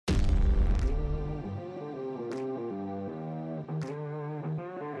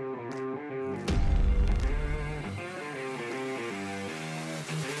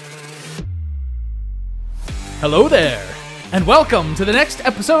Hello there, and welcome to the next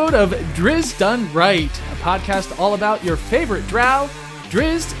episode of Driz Done Right, a podcast all about your favorite drow,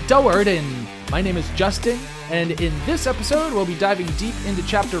 Driz Doerden. My name is Justin, and in this episode we'll be diving deep into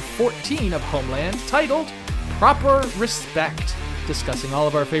Chapter 14 of Homeland, titled Proper Respect, discussing all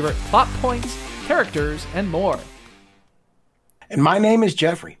of our favorite plot points, characters, and more. And my name is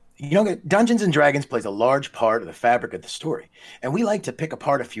Jeffrey. You know, Dungeons & Dragons plays a large part of the fabric of the story, and we like to pick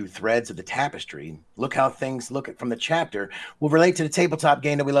apart a few threads of the tapestry, look how things look from the chapter will relate to the tabletop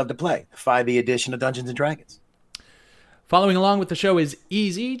game that we love to play, the 5e edition of Dungeons & Dragons. Following along with the show is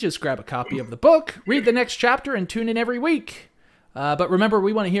easy. Just grab a copy of the book, read the next chapter, and tune in every week. But remember,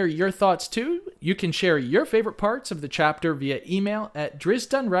 we want to hear your thoughts too. You can share your favorite parts of the chapter via email at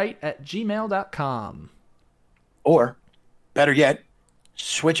drizdoneright@gmail.com. Or, better yet,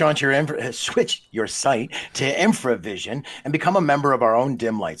 switch your site to Infravision and become a member of our own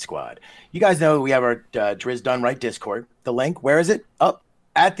Dim Light Squad. You guys know we have our Driz Done Right Discord. The link, where is it? Up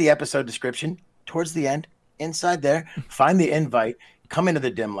at the episode description, towards the end, inside there. Find the invite. Come into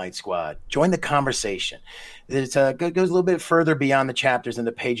the Dim Light Squad. Join the conversation. It goes a little bit further beyond the chapters in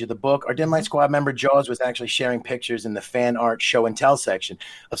the page of the book. Our Dim Light Squad member, Jaws, was actually sharing pictures in the fan art show and tell section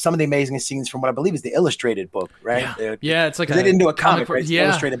of some of the amazing scenes from what I believe is the illustrated book, right? Yeah, it's like they didn't do a comic, right? It's the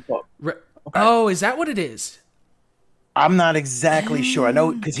illustrated book. Okay. Oh, is that what it is? I'm not exactly sure. I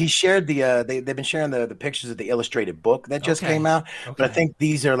know because he shared they've been sharing the pictures of the illustrated book that just came out. Okay. But I think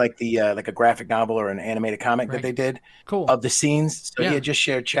these are like the like a graphic novel or an animated comic that they did of the scenes. So he had just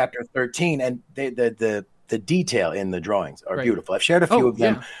shared chapter 13, and the detail in the drawings are beautiful. I've shared a few of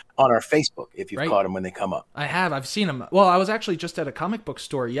them on our Facebook if you've caught them when they come up. I have. I've seen them. Well, I was actually just at a comic book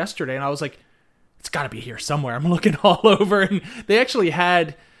store yesterday, and I was like, it's got to be here somewhere. I'm looking all over, and they actually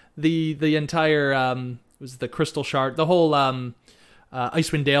had the entire was the Crystal Shard, the whole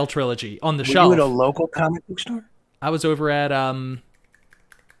Icewind Dale trilogy on the shelf. Were you at a local comic book store? I was over at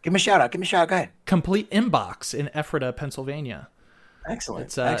Give me a shout out. Go ahead. Complete Inbox in Ephrata, Pennsylvania. Excellent.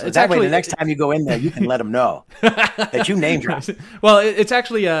 It's that actually, way the next time you go in there, you can let them know that you name dropped. Well, it's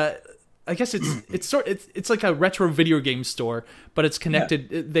actually I guess it's like a retro video game store, but it's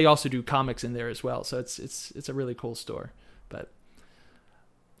connected. Yeah. They also do comics in there as well, so it's a really cool store. But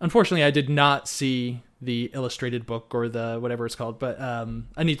unfortunately, I did not see the illustrated book or the whatever it's called, but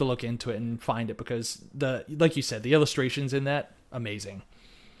I need to look into it and find it because like you said, the illustrations in that, amazing.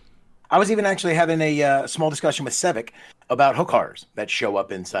 I was even actually having a small discussion with Sevik about hookars that show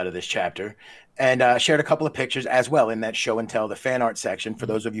up inside of this chapter, and shared a couple of pictures as well in that show and tell, the fan art section. For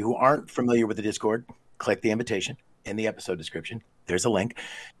those of you who aren't familiar with the Discord, click the invitation in the episode description. There's a link.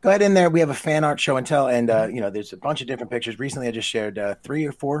 Go ahead in there. We have a fan art show and tell, and there's a bunch of different pictures. Recently, I just shared 3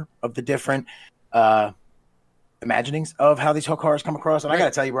 or 4 of the different imaginings of how these hookars come across, and I got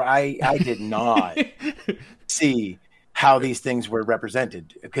to tell you, bro, I did not see how these things were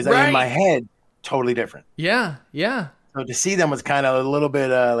represented because in my head, totally different. Yeah. So to see them was kind of a little bit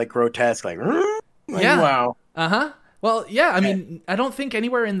like grotesque, like wow. Well, yeah. I mean, I don't think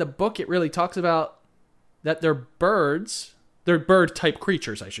anywhere in the book it really talks about that they're birds. They're bird type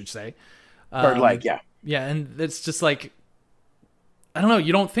creatures, I should say. Bird-like, yeah. Yeah, and it's just like, I don't know.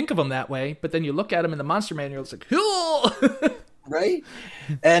 You don't think of them that way, but then you look at them in the monster manual. It's like, right?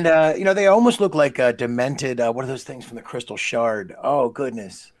 And, they almost look like demented, what are those things from the Crystal Shard? Oh,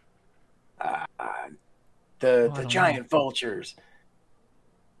 goodness. The giant vultures.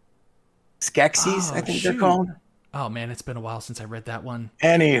 Skeksis, I think they're called. Oh, man, it's been a while since I read that one.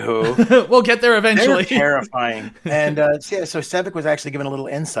 Anywho. We'll get there eventually. They're terrifying. And so Sevik was actually given a little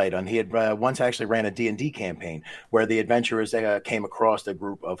insight on, he had once actually ran a D&D campaign where the adventurers came across a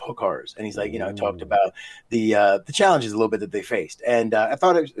group of hookars. And he's like, talked about the challenges a little bit that they faced. And I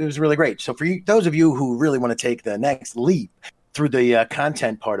thought it was really great. So for those of you who really want to take the next leap through the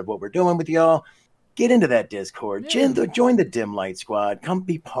content part of what we're doing with y'all, get into that Discord. Yeah. Join the Dim Light Squad. Come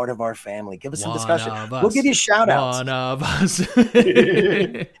be part of our family. Give us some discussion. We'll give you shout-outs. One of us.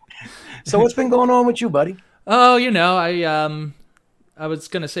 So what's been going on with you, buddy? Oh, I was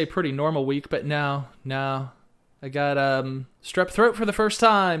going to say pretty normal week, but no. I got strep throat for the first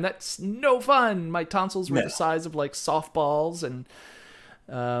time. That's no fun. My tonsils were the size of like softballs, and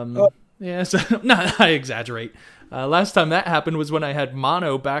so I exaggerate. Last time that happened was when I had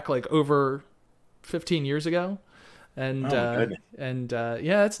mono back like over 15 years ago, and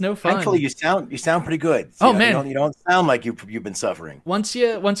it's no fun. Thankfully, you sound pretty good. Man, you don't sound like you've been suffering. Once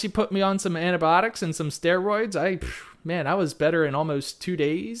you put me on some antibiotics and some steroids, I was better in almost 2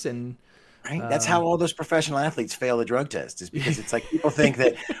 days, and Right. That's how all those professional athletes fail the drug test, is because it's like people think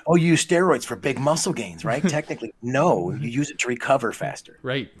that, oh, you use steroids for big muscle gains, right? Technically, no, you use it to recover faster.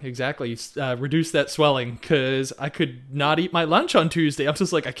 Right, exactly. Reduce that swelling, because I could not eat my lunch on Tuesday. I'm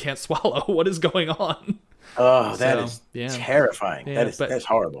just like, I can't swallow. What is going on? Oh, that is terrifying. Yeah, that's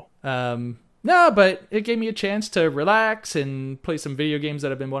horrible. No, but it gave me a chance to relax and play some video games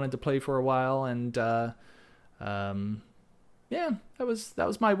that I've been wanting to play for a while. And that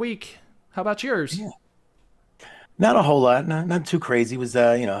was my week. How about yours? Yeah. Not a whole lot. Not too crazy. Was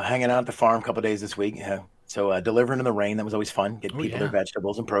hanging out at the farm a couple of days this week. So delivering in the rain, that was always fun. Get people their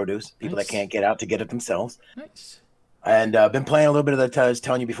vegetables and produce. People that can't get out to get it themselves. Nice. And been playing a little bit of that. I was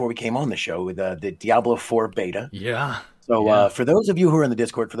telling you before we came on the show with the Diablo 4 beta. Yeah. So for those of you who are in the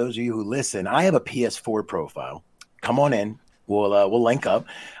Discord, for those of you who listen, I have a PS4 profile. Come on in. We'll link up.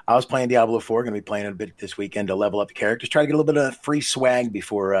 I was playing Diablo 4. Going to be playing it a bit this weekend to level up the characters. Try to get a little bit of free swag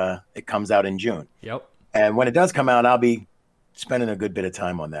before it comes out in June. Yep. And when it does come out, I'll be spending a good bit of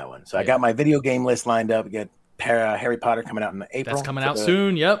time on that one. So I got my video game list lined up. We got Harry Potter coming out in April. That's coming out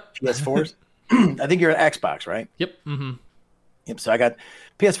soon. Yep. PS4s. I think you're at Xbox, right? Yep. Mm-hmm. Yep. So I got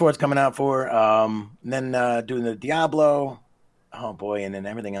PS4's coming out for. Then doing the Diablo. Oh boy, and then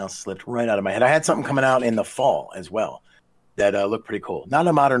everything else slipped right out of my head. I had something coming out in the fall as well that looked pretty cool. Not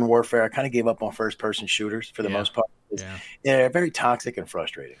a Modern Warfare. I kind of gave up on first-person shooters for the most part. They're very toxic and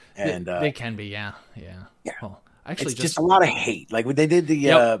frustrating, and they can be. Yeah. Well, actually, it's just a lot of hate. Like they did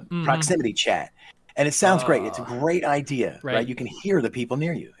the proximity chat, and it sounds great. It's a great idea, right? You can hear the people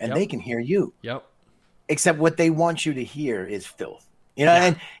near you, and they can hear you. Yep. Except what they want you to hear is filth.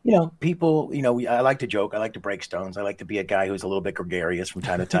 And people, I like to joke. I like to break stones. I like to be a guy who's a little bit gregarious from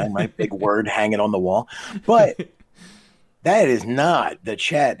time to time. My big word hanging on the wall. But that is not the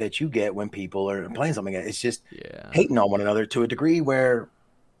chat that you get when people are playing something. It's just hating on one another to a degree where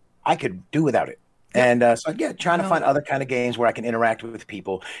I could do without it. And trying to find other kind of games where I can interact with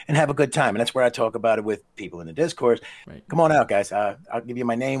people and have a good time. And that's where I talk about it with people in the Discord. Right. Come on out, guys. I'll give you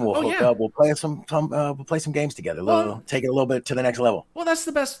my name. We'll hook up. We'll play we'll play some games together. Take it a little bit to the next level. Well, that's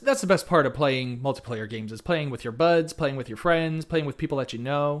the best part of playing multiplayer games, is playing with your buds, playing with your friends, playing with people that you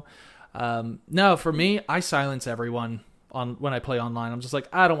know. No, for me, I silence everyone when I play online. I'm just like,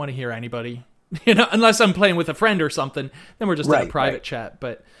 I don't want to hear anybody, unless I'm playing with a friend or something. Then we're just in a private chat.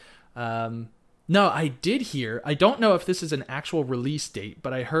 But no, I did hear, I don't know if this is an actual release date,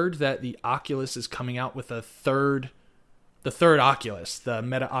 but I heard that the Oculus is coming out with the third Oculus, the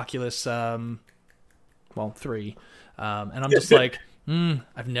Meta Oculus, 3. And I'm just like,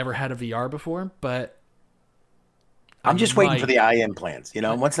 I've never had a VR before, but I'm just waiting for the eye implants.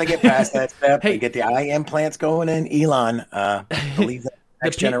 Once they get past that step and get the eye implants going in, Elon, believe the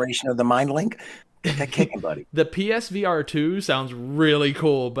next generation of the Mind Link. Get that kicking, buddy. The PSVR 2 sounds really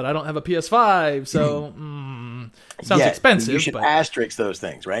cool, but I don't have a PS5, so sounds expensive. You should asterisk those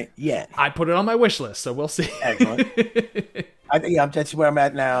things, right? Yeah. I put it on my wish list, so we'll see. Excellent. That's where I'm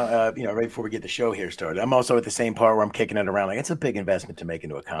at now. Right before we get the show here started, I'm also at the same part where I'm kicking it around. Like, it's a big investment to make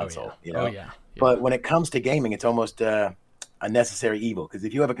into a console. But when it comes to gaming, it's almost a necessary evil, because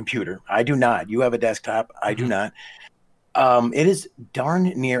if you have a computer, I do not. You have a desktop, I do not. It is darn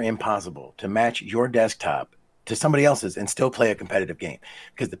near impossible to match your desktop to somebody else's and still play a competitive game,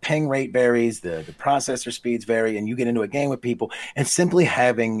 because the ping rate varies, the processor speeds vary, and you get into a game with people, and simply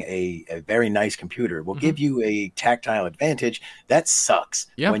having a very nice computer will give you a tactile advantage. That sucks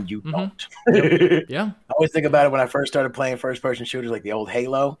when you don't. I always think about it when I first started playing first-person shooters, like the old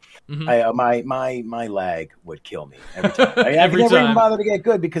Halo. My lag would kill me every time. I never even bother to get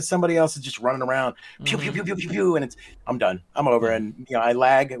good because somebody else is just running around, pew, pew, pew, pew, pew, pew, and I'm done. I'm over, and I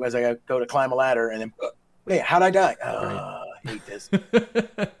lag as I go to climb a ladder, and then wait, how'd I die? I hate this.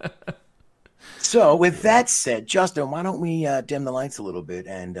 So with that said, Justin, why don't we dim the lights a little bit,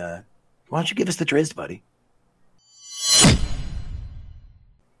 and why don't you give us the Drizzt, buddy?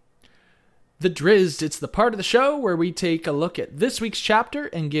 The Drizzt, it's the part of the show where we take a look at this week's chapter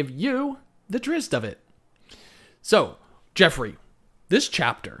and give you the Drizzt of it. So, Jeffrey, this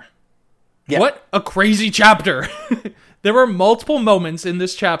chapter, what a crazy chapter. There were multiple moments in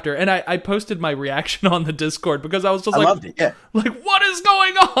this chapter, and I posted my reaction on the Discord because I was just loved it, like, what is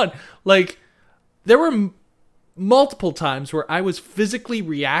going on? Like, there were multiple times where I was physically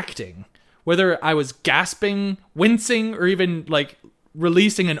reacting, whether I was gasping, wincing, or even like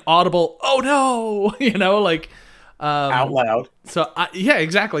releasing an audible, oh no, out loud. So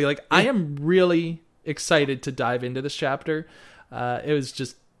exactly. Like, I am really excited to dive into this chapter.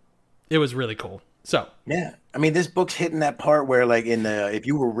 It was really cool. So Yeah, I mean, this book's hitting that part where, like, if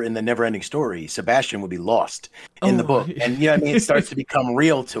you were in the Never-Ending Story, Sebastian would be lost in the book, and you know what I mean. It starts to become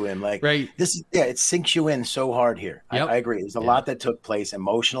real to him. Like right. it sinks you in so hard here. Yep. I agree. There's a lot that took place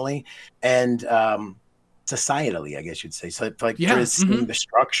emotionally and societally, I guess you'd say. So, like, Driz seeing the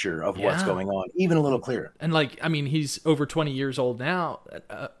structure of what's going on even a little clearer. And like, I mean, he's over 20 years old now.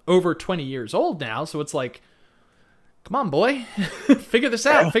 So it's like, come on, boy, figure this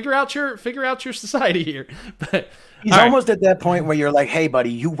out. Figure out your society here. But he's almost at that point where you're like, hey,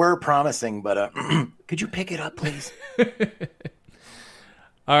 buddy, you were promising, but could you pick it up, please?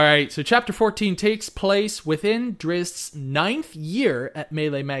 All right. So chapter 14 takes place within Drizzt 9th year at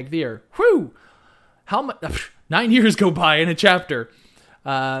Melee Magthir. Whew! How much? 9 years go by in a chapter.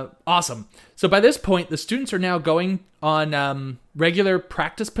 Awesome. So by this point, the students are now going on regular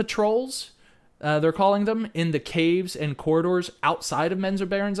practice patrols. They're calling them, in the caves and corridors outside of Menzer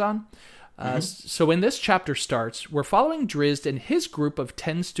Berenzon. So when this chapter starts, we're following Drizzt and his group of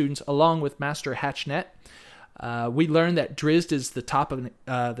 10 students along with Master Hatchnet. We learn that Drizzt is the top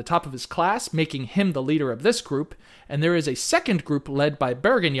of his class, making him the leader of this group. And there is a second group led by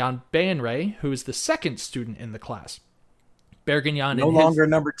Bergenjan Baenre, who is the second student in the class. Bergenjan no longer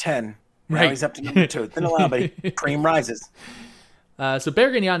number 10. Right. Now he's up to number 2. It's been a while, but cream rises. So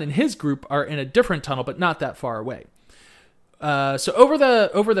Bergenjan and his group are in a different tunnel, but not that far away. So over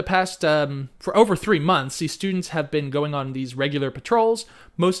the past for over 3 months, these students have been going on these regular patrols,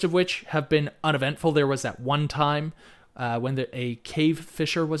 most of which have been uneventful. There was that one time when a cave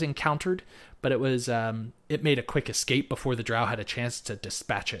fissure was encountered, but it made a quick escape before the Drow had a chance to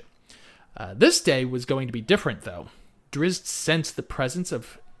dispatch it. This day was going to be different, though. Drizzt sensed the presence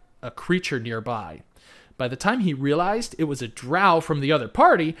of a creature nearby. By the time he realized it was a drow from the other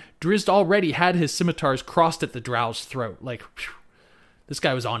party, Drizzt already had his scimitars crossed at the drow's throat. Like, whew, this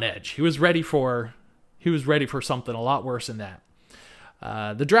guy was on edge. He was ready for something a lot worse than that.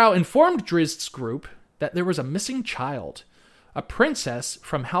 The drow informed Drizzt's group that there was a missing child, a princess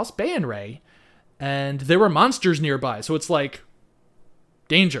from House Baenre, and there were monsters nearby. So it's like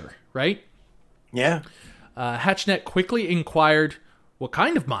danger, right? Yeah. Hatchnet quickly inquired what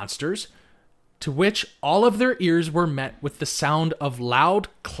kind of monsters, to which all of their ears were met with the sound of loud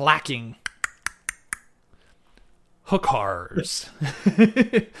clacking. Hookars.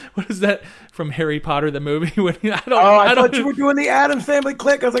 What is that from Harry Potter, the movie? I thought you were doing the Addams Family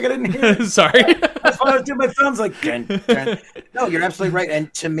click. I was like, I didn't hear it. Sorry. That's why I was doing my thumbs like, dun, dun. No, you're absolutely right.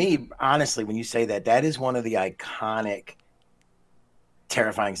 And to me, honestly, when you say that, that is one of the iconic,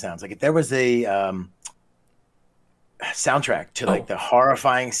 terrifying sounds. Like if there was a soundtrack to like the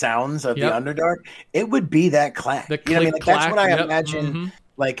horrifying sounds of the Underdark, it would be that clack. The you know what I mean? Like, clack, that's what I imagine. Mm-hmm.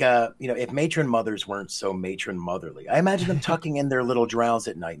 Like, if matron mothers weren't so matron motherly, I imagine them tucking in their little drows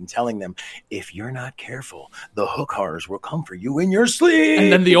at night and telling them, if you're not careful, the hookars will come for you in your sleep.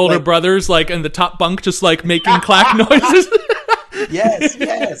 And then the older brothers, like in the top bunk, just like making clack noises.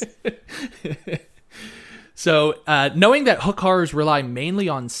 Yes. So, knowing that hookars rely mainly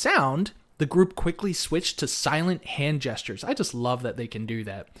on sound, the group quickly switched to silent hand gestures. I just love that they can do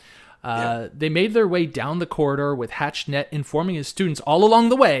that. They made their way down the corridor with Hatchnet informing his students all along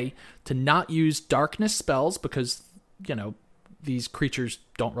the way to not use darkness spells because, these creatures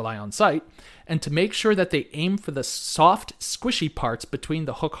don't rely on sight, and to make sure that they aim for the soft, squishy parts between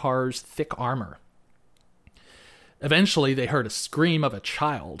the hookars' thick armor. Eventually, they heard a scream of a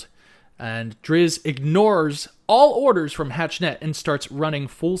child, and Drizzt ignores all orders from Hatchnet and starts running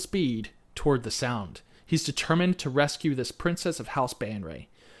full speed toward the sound. He's determined to rescue this princess of House Baenre.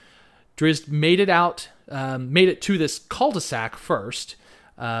 Drizzt made it to this cul-de-sac first,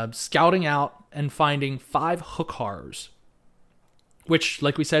 scouting out and finding 5 hookars, which,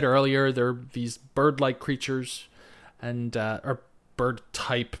 like we said earlier, they're these bird-like creatures and or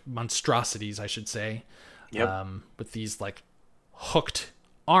bird-type monstrosities, I should say. Yep. With these like hooked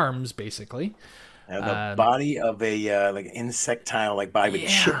arms, basically. The body of a like insectile like body with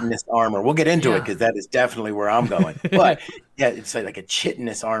chitinous armor. We'll get into it because that is definitely where I'm going. But it's like a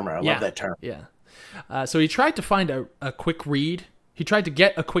chitinous armor. I love that term. Yeah. So he tried to find a quick read. He tried to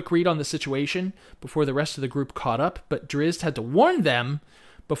get a quick read on the situation before the rest of the group caught up, but Drizzt had to warn them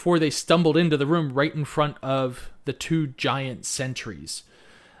before they stumbled into the room right in front of the 2 giant sentries.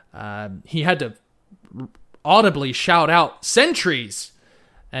 He had to audibly shout out, "Sentries!"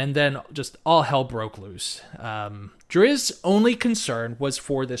 And then just all hell broke loose. Drizzt's only concern was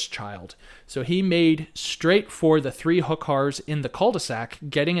for this child. So he made straight for the 3 hookars in the cul-de-sac,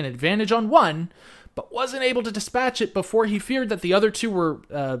 getting an advantage on one, but wasn't able to dispatch it before he feared that the other 2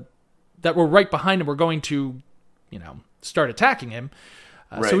 that were right behind him were going to, start attacking him.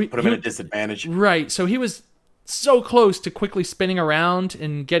 Right, So put him at a disadvantage. Right, so he was so close to quickly spinning around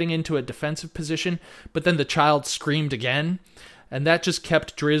and getting into a defensive position, but then the child screamed again, and that just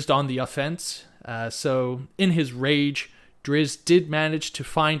kept Drizzt on the offense. So in his rage, Drizzt did manage to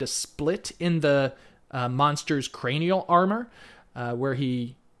find a split in the monster's cranial armor, where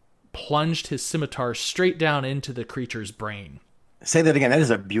he plunged his scimitar straight down into the creature's brain. Say that again. That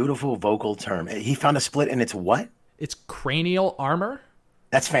is a beautiful vocal term. He found a split in its what? Its cranial armor.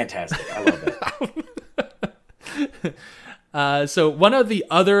 That's fantastic. I love that. So one of the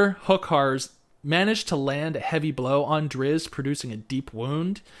other Hookars managed to land a heavy blow on Drizzt, producing a deep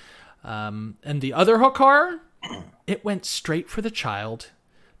wound. And the other Hookar, it went straight for the child,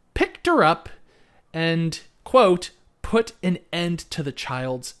 picked her up, and, quote, put an end to the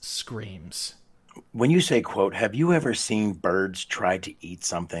child's screams. When you say, quote, have you ever seen birds try to eat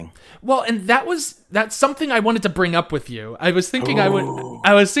something? Well, and that's something I wanted to bring up with you. I was thinking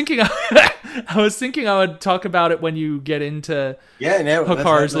I was thinking I would talk about it when you get into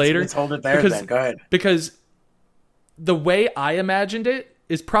Hookars later. Let's hold it there then. Go ahead. Because the way I imagined it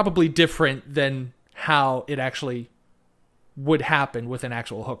is probably different than how it actually would happen with an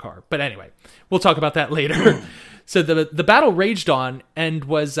actual Hookar. But anyway, we'll talk about that later. So the battle raged on and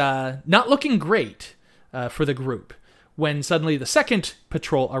was not looking great for the group when suddenly the second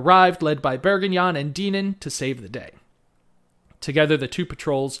patrol arrived, led by Bergenjan and Dinan, to save the day. Together, the two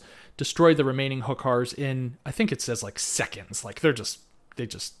patrols destroyed the remaining Hookars in, I think it says like seconds. Like they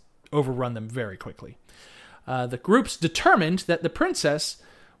just overrun them very quickly. The groups determined that the princess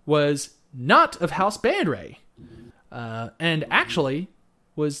was not of House Bandray, and actually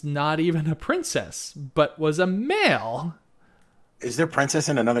was not even a princess, but was a male. Is there princess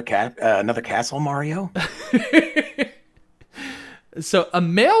in another castle, Mario? So a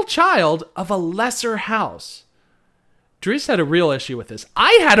male child of a lesser house. Drizzt had a real issue with this.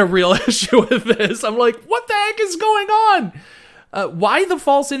 I had a real issue with this. I'm like, what the heck is going on? Why the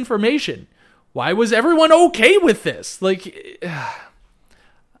false information? Why was everyone okay with this? Like,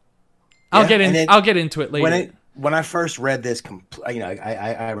 I'll get into it later. When I first read this,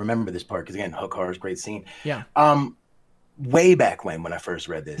 I remember this part because again, Hookar's great scene. Yeah. Way back when I first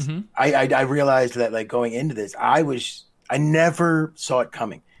read this, I realized that like going into this, I never saw it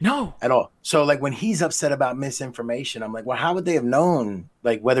coming. No. At all. So like when he's upset about misinformation, I'm like, well, how would they have known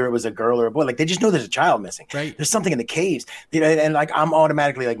like whether it was a girl or a boy? Like they just know there's a child missing. Right. There's something in the caves. And like I'm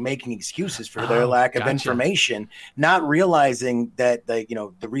automatically like making excuses for their lack of information, not realizing that like,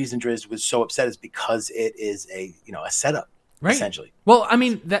 the reason Drizzt was so upset is because it is a setup. Right. Essentially. Well, I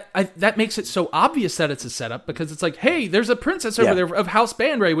mean, that makes it so obvious that it's a setup because it's like, hey, there's a princess over there of House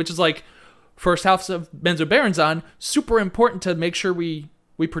Bandray, which is like first house of Menzoberranzan, super important to make sure we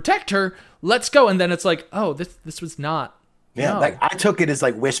protect her. Let's go. And then it's like, oh, this was not. Yeah, like I took it as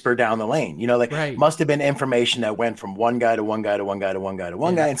like whisper down the lane, must have been information that went from one guy to one guy to one guy to one guy to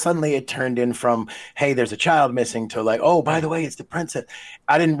one guy. And suddenly it turned in from, hey, there's a child missing to like, oh, by the way, it's the princess.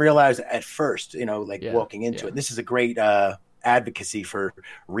 I didn't realize at first, walking into it. This is a great advocacy for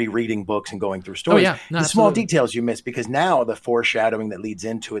rereading books and going through stories. The small details you miss because now the foreshadowing that leads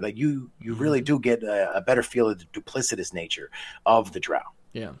into it, like you really do get a better feel of the duplicitous nature of the drow.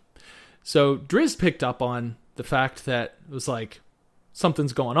 Yeah. So Drizzt picked up on the fact that it was like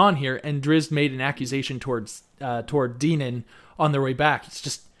something's going on here, and Drizzt made an accusation toward Dinan on their way back. It's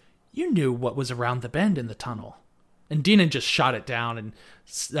just, you knew what was around the bend in the tunnel. And Dinan just shot it down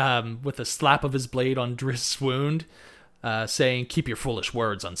and with a slap of his blade on Drizzt's wound, saying, keep your foolish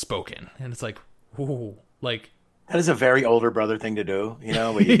words unspoken. And it's like, whoa, like... That is a very older brother thing to do,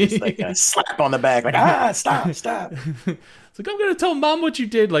 where you just like slap on the back, like, stop. It's like, I'm going to tell mom what you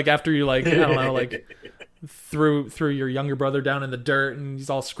did, like after you like, I don't know, like threw your younger brother down in the dirt and he's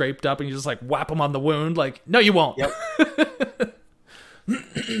all scraped up and you just like whap him on the wound. Like, no, you won't. Yep.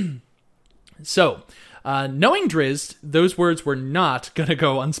 So, knowing Drizzt, those words were not going to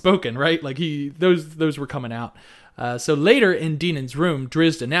go unspoken, right? Like those were coming out. So later in Dinan's room,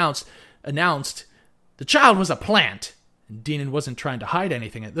 Drizzt announced the child was a plant. And Dinan wasn't trying to hide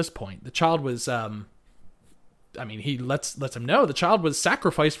anything at this point. The child was, he lets him know the child was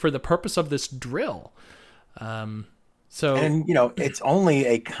sacrificed for the purpose of this drill. And it's only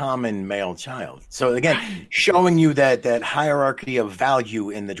a common male child. So again, showing you that hierarchy of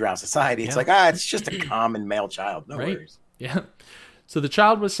value in the drow society. It's like, it's just a common male child. No worries. Yeah. So the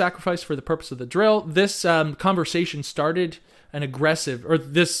child was sacrificed for the purpose of the drill. This conversation started an aggressive,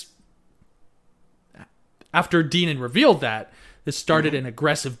 after Dinan revealed that, this started an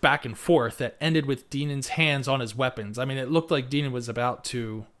aggressive back and forth that ended with Dinan's hands on his weapons. I mean, it looked like Dinan was about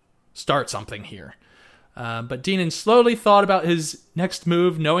to start something here. But Denon slowly thought about his next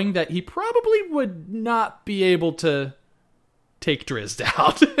move, knowing that he probably would not be able to take Drizzt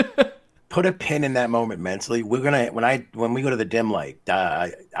out. Put a pin in that moment mentally. We're gonna when we go to the dim light,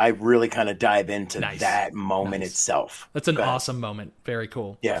 I really kind of dive into that moment itself. That's an awesome moment. Very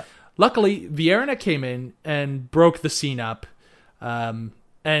cool. Yeah. Luckily, Vierna came in and broke the scene up, and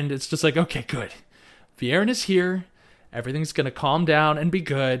it's just like, okay, good. Vierna's here. Everything's gonna calm down and be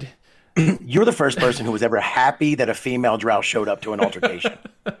good. You're the first person who was ever happy that a female drow showed up to an altercation.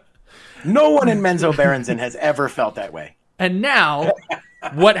 No one in Menzo Berenzin has ever felt that way. And now,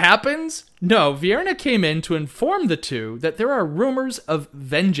 what happens? No, Vierna came in to inform the two that there are rumors of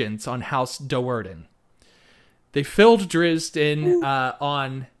vengeance on House Do'Urden. They filled Drizzt in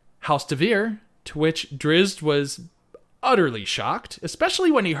on House Devere, to which Drizzt was utterly shocked,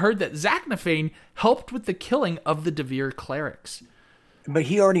 especially when he heard that Zaknafein helped with the killing of the Devere clerics. But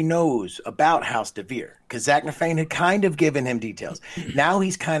he already knows about House Devere, because Zaknafein had kind of given him details. Now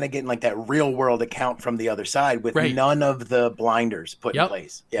he's kind of getting like that real world account from the other side with none of the blinders put in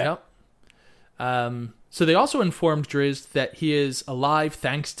place. Yeah. So they also informed Drizzt that he is alive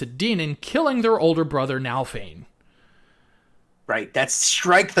thanks to Denon killing their older brother Nalfane. Right. That's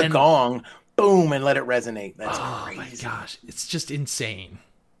strike the gong, boom, and let it resonate. That's crazy. My gosh. It's just insane.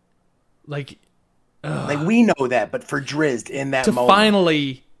 Like we know that, but for Drizzt in that moment.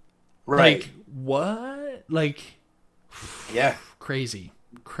 Finally, like, what? Like, yeah. Crazy.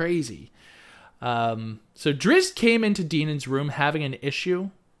 So Drizzt came into Denon's room having an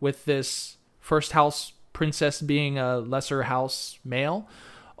issue with this first house princess being a lesser house male,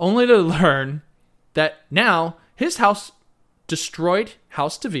 only to learn that now his house destroyed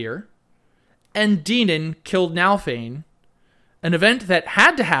House Devere, and Denon killed Nalfane, an event that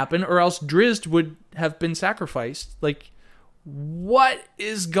had to happen or else Drizzt would have been sacrificed. Like, what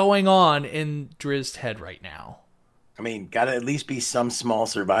is going on in Drizzt's head right now? I mean, gotta at least be some small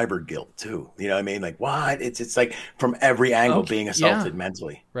survivor guilt too. You know what I mean? Like, what? It's like from every angle being assaulted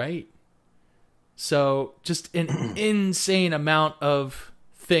mentally. Right. So just an insane amount of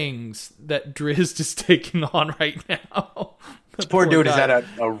things that Drizzt is taking on right now. This poor dude has had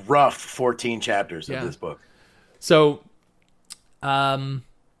a rough 14 chapters of this book. So,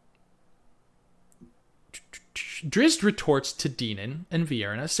 Drizzt retorts to Denon and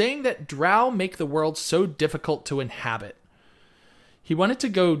Vierna, saying that drow make the world so difficult to inhabit. He wanted to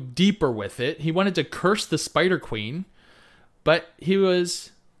go deeper with it. He wanted to curse the Spider Queen, but he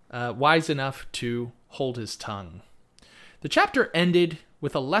was wise enough to hold his tongue. The chapter ended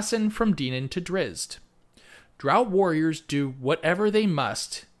with a lesson from Denon to Drizzt. Drow warriors do whatever they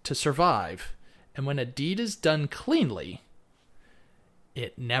must to survive, and when a deed is done cleanly,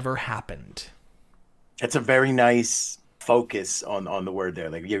 it never happened. It's a very nice focus on the word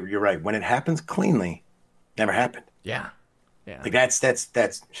there. Like you're right. When it happens cleanly, never happened. Yeah. Like that's.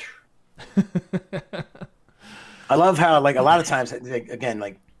 I love how like a lot of times, again,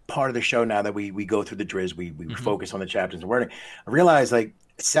 like part of the show now that we go through the Drizzt, we focus on the chapters and wording. I realize like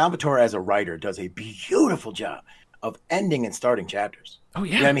Salvatore as a writer does a beautiful job of ending and starting chapters. Oh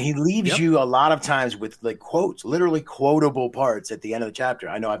yeah. You know what I mean, he leaves you a lot of times with like quotes, literally quotable parts at the end of the chapter.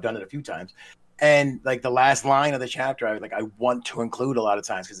 I know I've done it a few times. And like the last line of the chapter, I want to include a lot of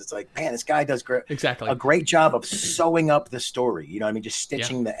times because it's like, man, this guy does a great job of sewing up the story. You know what I mean? Just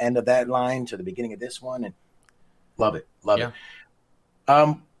stitching the end of that line to the beginning of this one. And love it. Love it.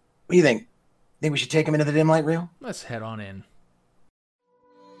 What do you think? Think we should take him into the dim light reel? Let's head on in.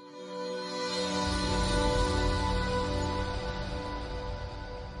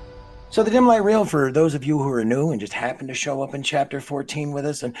 So the dim light reel, for those of you who are new and just happen to show up in chapter 14 with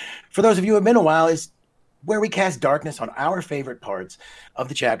us, and for those of you who have been a while, is where we cast darkness on our favorite parts of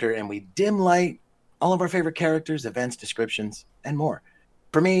the chapter, and we dim light all of our favorite characters, events, descriptions, and more.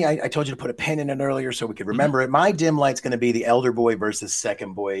 For me, I told you to put a pin in it earlier so we could remember it. My dim light's going to be the elder boy versus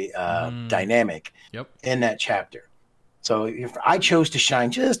second boy dynamic in that chapter. So if I chose to shine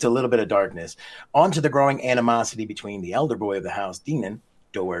just a little bit of darkness onto the growing animosity between the elder boy of the house, Denon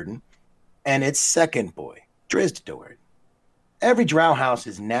Do'Urden, and its second boy, Drizzt Do'Urden. Every drow house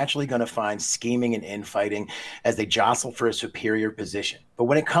is naturally going to find scheming and infighting as they jostle for a superior position. But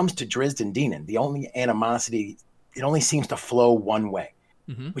when it comes to Drizzt and Denon, the only animosity, it only seems to flow one way,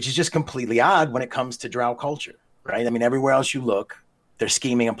 which is just completely odd when it comes to drow culture, right? I mean, everywhere else you look, they're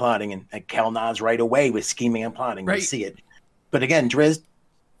scheming and plotting, and Kel nods right away with scheming and plotting. Right. We see it. But again, Drizzt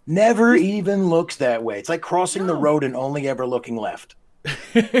never even looks that way. It's like crossing the road and only ever looking left.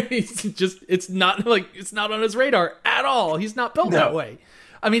 It's not on his radar at all. He's not built that way.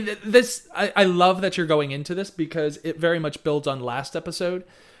 I mean, this I love that you're going into this because it very much builds on last episode,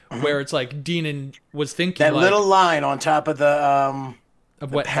 where it's like Deanon was thinking that like, little line on top of the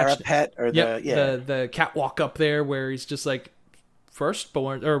what parapet or the catwalk up there, where he's just like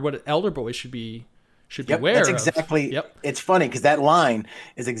firstborn or what elder boy should be aware that's of. exactly. Yep. It's funny because that line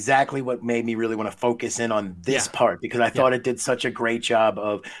is exactly what made me really want to focus in on this part, because I thought it did such a great job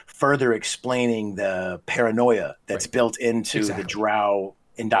of further explaining the paranoia that's built into the Drow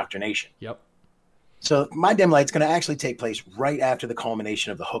indoctrination. Yep. So my dim light's going to actually take place right after the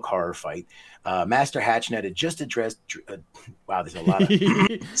culmination of the Hook horror fight. Master Hatchnet had just addressed. Wow, there's a lot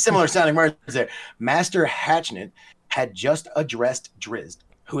of similar sounding words there. Master Hatchnet had just addressed Drizzt,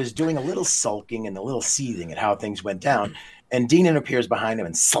 who is doing a little sulking and a little seething at how things went down. And Deanon appears behind him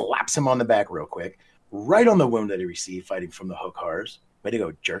and slaps him on the back real quick, right on the wound that he received fighting from the Hook horrors. Way to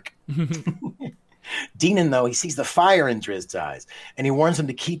go, jerk. Deanon, though, he sees the fire in Drizzt's eyes, and he warns him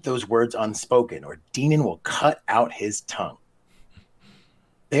to keep those words unspoken, or Deanon will cut out his tongue.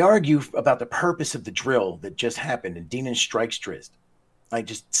 They argue about the purpose of the drill that just happened, and Deanon strikes Drizzt. Like,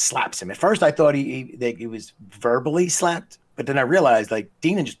 just slaps him. At first, I thought he was verbally slapped, but then I realized, like,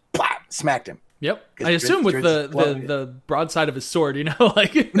 Deanon just smacked him. Yep. I assume with the broadside of his sword,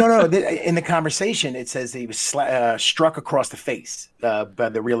 like. No. In the conversation, it says he was struck across the face by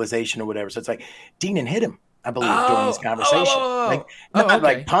the realization or whatever. So it's like Deanon hit him, I believe, during this conversation.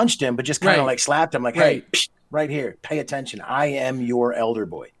 Like punched him, but just kind of like slapped him, like, hey, psh, right here, pay attention. I am your elder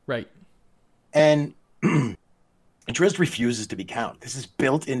boy. Right. And Drizzt refuses to be cowed. This is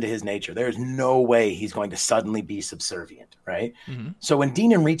built into his nature. There is no way he's going to suddenly be subservient, right? Mm-hmm. So when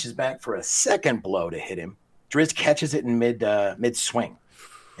Deanon reaches back for a second blow to hit him, Drizzt catches it in mid-swing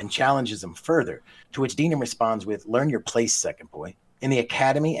and challenges him further, to which Deanon responds with, learn your place, second boy, in the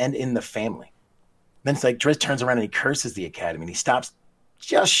academy and in the family. Then it's like Drizzt turns around and he curses the academy, and he stops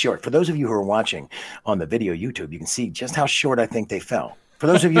just short. For those of you who are watching on the video YouTube, you can see just how short I think they fell. For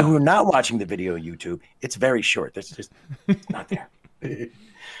those of you who are not watching the video YouTube, it's very short. There's just not there.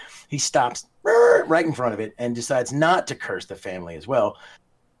 He stops right in front of it and decides not to curse the family as well.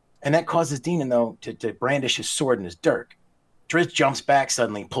 And that causes Deanon, though, to brandish his sword and his dirk. Drizzt jumps back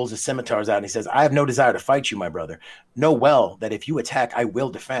suddenly, pulls his scimitars out, and he says, I have no desire to fight you, my brother. Know well that if you attack, I will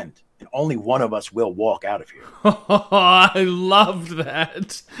defend. And only one of us will walk out of here. I loved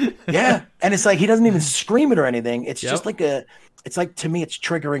that. Yeah. And it's like he doesn't even scream it or anything. It's just like it's like, to me, it's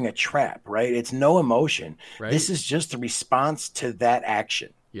triggering a trap, right? It's no emotion. Right. This is just a response to that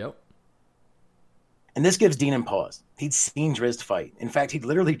action. Yep. And this gives Deanon pause. He'd seen Drizzt fight. In fact, he'd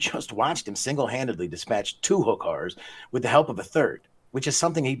literally just watched him single-handedly dispatch 2 Hook horrors with the help of a third, which is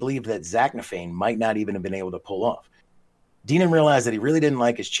something he believed that Zaknafein might not even have been able to pull off. Deanon realized that he really didn't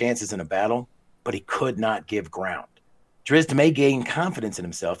like his chances in a battle, but he could not give ground. Drizzt may gain confidence in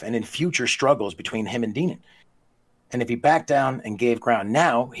himself and in future struggles between him and Deanon. And if he backed down and gave ground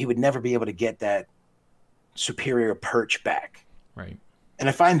now, he would never be able to get that superior perch back. Right. And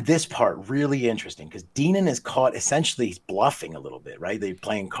I find this part really interesting because Deanon is caught, essentially he's bluffing a little bit, right? They're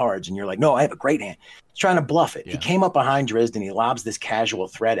playing cards and you're like, no, I have a great hand. He's trying to bluff it. Yeah. He came up behind Drizzt and he lobs this casual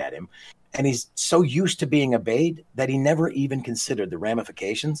threat at him. And he's so used to being obeyed that he never even considered the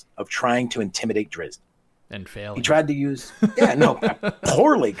ramifications of trying to intimidate Drizzt. And failing. He tried to use,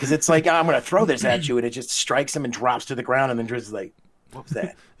 poorly, because it's like, I'm going to throw this at you, and it just strikes him and drops to the ground, and then Drizzt is like, what was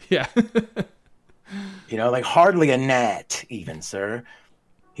that? Yeah. Like hardly a gnat even, sir.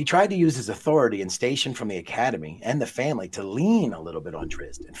 He tried to use his authority and station from the academy and the family to lean a little bit on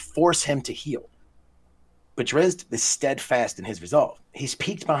Drizzt and force him to heal. But Drizzt is steadfast in his resolve. He's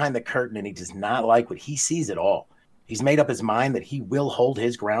peeked behind the curtain, and he does not like what he sees at all. He's made up his mind that he will hold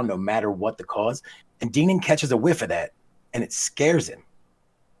his ground no matter what the cause, and Deanon catches a whiff of that, and it scares him.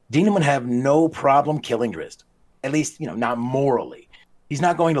 Deanon would have no problem killing Drizzt, at least, not morally. He's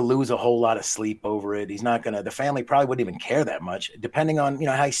not going to lose a whole lot of sleep over it. He's not going to, the family probably wouldn't even care that much, depending on,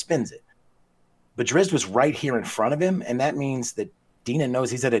 how he spins it. But Drizzt was right here in front of him, and that means that Deanon knows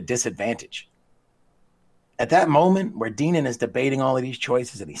he's at a disadvantage. At that moment where Deanon is debating all of these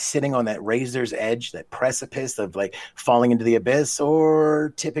choices and he's sitting on that razor's edge, that precipice of like falling into the abyss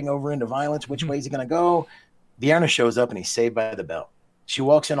or tipping over into violence, which way is he going to go? Vierna shows up and he's saved by the bell. She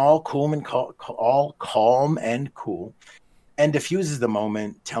walks in all calm and cool and diffuses the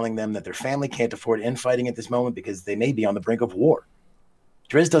moment, telling them that their family can't afford infighting at this moment because they may be on the brink of war.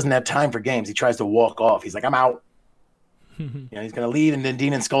 Drizzt doesn't have time for games. He tries to walk off. He's like, I'm out. He's going to leave, and then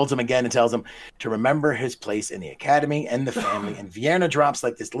Deanon scolds him again and tells him to remember his place in the academy and the family. And Vierna drops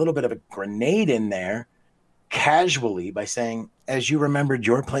like this little bit of a grenade in there casually by saying, as you remembered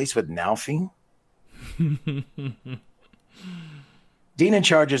your place with Nalfine? Deanon Denon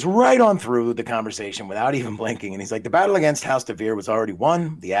charges right on through the conversation without even blinking. And he's like, the battle against House DeVere was already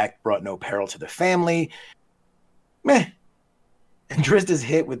won. The act brought no peril to the family. Meh. And Drizzt is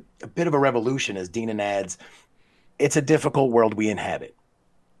hit with a bit of a revolution as Denon adds, it's a difficult world we inhabit.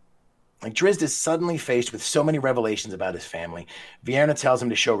 Like, Drizzt is suddenly faced with so many revelations about his family. Vienna tells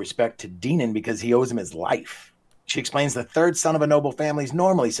him to show respect to Denon because he owes him his life. She explains the third son of a noble family is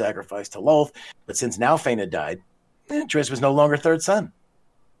normally sacrificed to Lolth, but since Nalfane had died, Drizzt was no longer third son.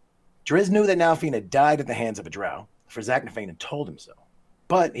 Drizzt knew that Nalfane had died at the hands of a drow, for Zaknafane had told him so.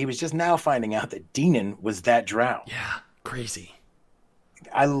 But he was just now finding out that Denon was that drow. Yeah, crazy.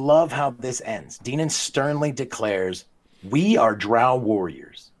 I love how this ends. Denon sternly declares, we are drow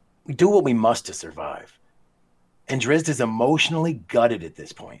warriors. We do what we must to survive. And Drizzt is emotionally gutted at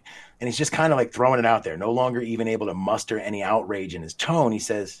this point. And he's just kind of like throwing it out there, no longer even able to muster any outrage in his tone. He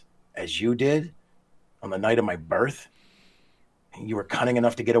says, as you did on the night of my birth, you were cunning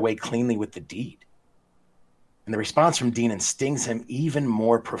enough to get away cleanly with the deed. And the response from Denon stings him even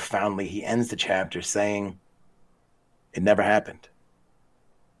more profoundly. He ends the chapter saying, it never happened.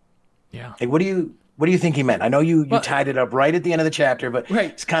 Yeah. Like, what do you think he meant? I know you tied it up right at the end of the chapter, but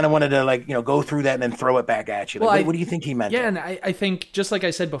just kind of wanted to go through that and then throw it back at you. Like, what do you think he meant? Yeah, and I think, just like I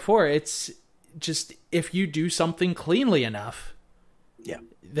said before, it's just if you do something cleanly enough,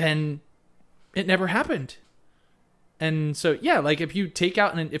 then it never happened. And so, like, if you take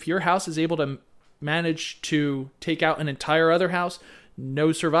out, if your house is able to manage to take out an entire other house,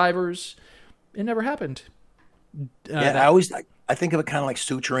 no survivors, it never happened. I think of it kind of like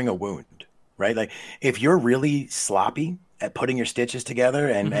suturing a wound, right? Like, if you're really sloppy at putting your stitches together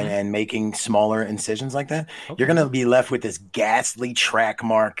and making smaller incisions like that, you're going to be left with this ghastly track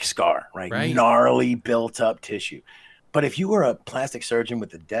mark scar, right? Gnarly built up tissue. But if you were a plastic surgeon with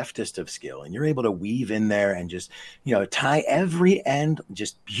the deftest of skill and you're able to weave in there and just, tie every end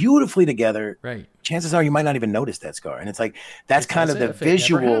just beautifully together, chances are you might not even notice that scar. And it's like, that's kind of the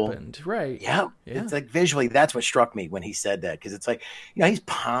visual. Right. Yeah. It's like visually, that's what struck me when he said that. Cause it's like, he's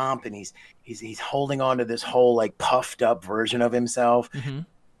pomp and he's holding on to this whole like puffed up version of himself. Mm-hmm.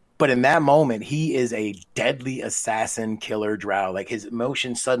 But in that moment, he is a deadly assassin killer drow. Like, his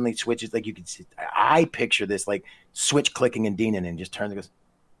emotion suddenly switches. Like, you can see, I picture this like switch clicking in Denon and just turns and goes,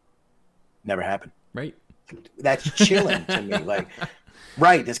 never happened. Right. That's chilling to me. Like,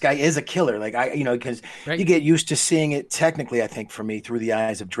 right. This guy is a killer. Like, because you get used to seeing it technically, I think, for me, through the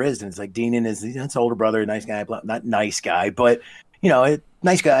eyes of Drizzt. And it's like, Denon is, it's older brother, nice guy, not nice guy, but,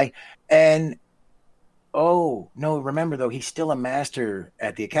 nice guy. And, oh, no, remember, though, he's still a master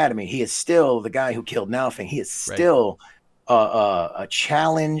at the academy. He is still the guy who killed Nalfane. He is still a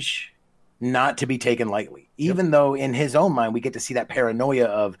challenge not to be taken lightly, even though in his own mind, we get to see that paranoia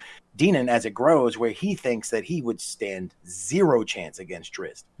of Denon as it grows, where he thinks that he would stand zero chance against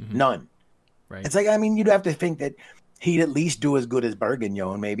Drizzt. Mm-hmm. None. Right. It's like, you'd have to think that he'd at least do as good as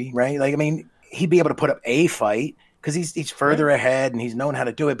Bergenyon, maybe, right? Like, he'd be able to put up a fight because he's further ahead and he's known how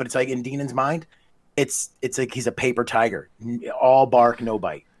to do it. But it's like, in Denon's mind, it's like he's a paper tiger, all bark, no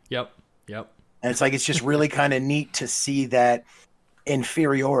bite. Yep. And it's like, it's just really kind of neat to see that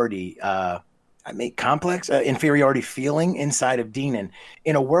inferiority, complex inferiority feeling inside of Denon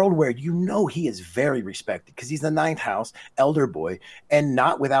in a world where he is very respected because he's the ninth house elder boy and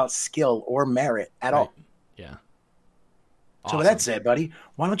not without skill or merit at all. Yeah. So with that said, buddy,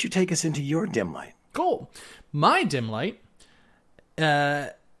 why don't you take us into your dim light? Cool. My dim light,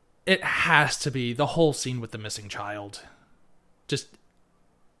 it has to be the whole scene with the missing child. Just,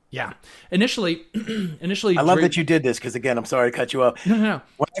 yeah. Initially, I love that you did this because, again, I'm sorry to cut you off. No.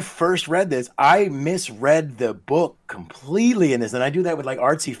 When I first read this, I misread the book completely in this, and I do that with like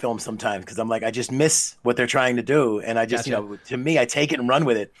artsy films sometimes because I'm like, I just miss what they're trying to do, and I just, to me, I take it and run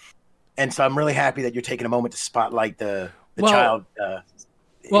with it. And so I'm really happy that you're taking a moment to spotlight the child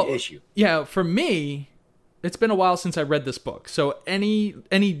issue. Yeah, for me, it's been a while since I read this book, so any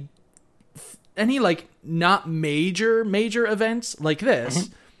like not major events like this,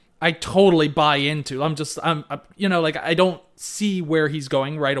 I totally buy into. I'm I don't see where he's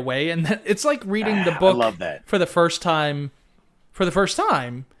going right away, and it's like reading the book I love that. for the first time,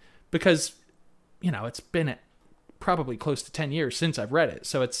 because it's been probably close to 10 years since I've read it,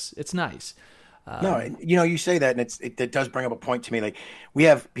 so it's nice. No, you say that, and it does bring up a point to me. Like, we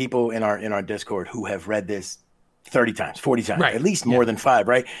have people in our Discord who have read this 30 times, 40 times, at least more than 5,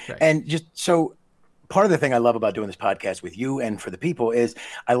 right? And just so part of the thing I love about doing this podcast with you and for the people is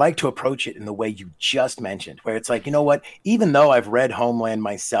I like to approach it in the way you just mentioned, where it's like, you know what, even though I've read Homeland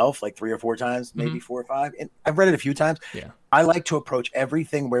myself like 3 or 4 times, maybe 4 or 5, and I've read it a few times. Yeah. I like to approach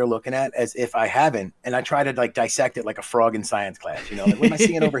everything we're looking at as if I haven't, and I try to like dissect it like a frog in science class. You know, like, what am I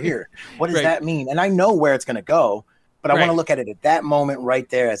seeing over here? What does that mean? And I know where it's going to go, but I want to look at it at that moment right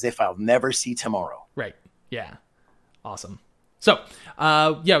there as if I'll never see tomorrow. Right. Yeah. Awesome. So,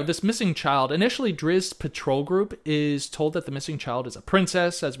 this missing child. Initially, Drizzt's patrol group is told that the missing child is a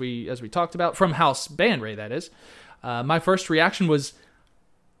princess, as we talked about, from House Banray, that is. My first reaction was,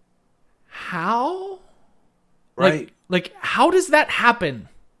 how? Right. Like, how does that happen?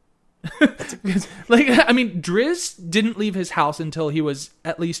 Like, I mean, Drizzt didn't leave his house until he was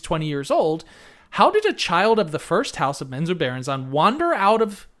at least 20 years old. How did a child of the first house of Menzoberranzan wander out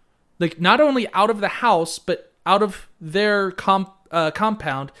of, like, not only out of the house, but out of their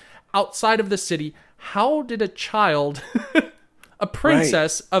compound, outside of the city? How did a child, a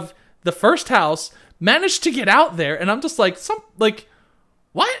princess of the first house, manage to get out there? And I'm just like,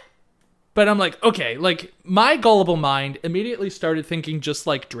 what? But I'm like, okay, like, my gullible mind immediately started thinking just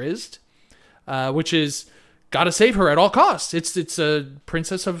like Drizzt, which is, gotta save her at all costs. It's a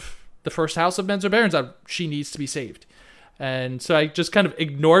princess of the first house of Menzoberranzan. She needs to be saved. And so I just kind of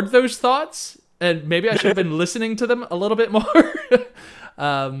ignored those thoughts, and maybe I should have been listening to them a little bit more.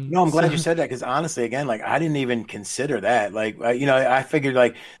 No, I'm glad you said that, because honestly, again, like, I didn't even consider that. Like, I figured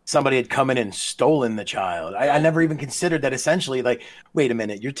like somebody had come in and stolen the child. I never even considered that. Essentially, like, wait a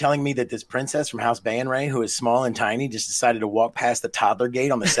minute, you're telling me that this princess from House Banray, who is small and tiny, just decided to walk past the toddler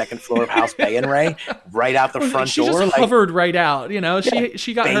gate on the second floor of House Banray, right out the front door? She just hovered right out. You know,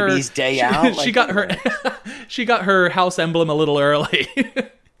 she got baby's day out. She got her she got her house emblem a little early.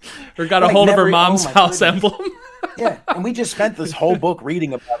 Or got a hold of her mom's house emblem. Yeah, and we just spent this whole book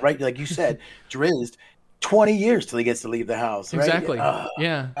reading about, right, like you said, Drizzt, 20 years till he gets to leave the house. Right? Exactly.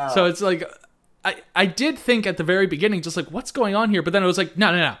 Yeah. So it's like, I did think at the very beginning, just like, what's going on here? But then I was like,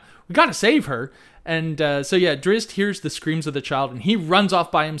 no, we got to save her. And Drizzt hears the screams of the child, and he runs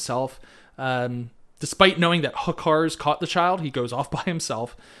off by himself. Despite knowing that Hookars caught the child, he goes off by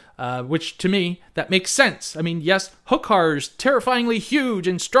himself. Which, to me, that makes sense. I mean, yes, Hookars, terrifyingly huge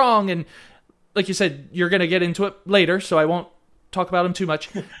and strong, and like you said, you're going to get into it later, so I won't talk about him too much.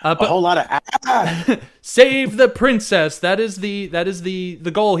 But a whole lot of save the princess. That is the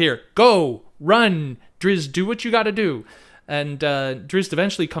goal here. Go, run, Drizzt, do what you got to do. And Drizzt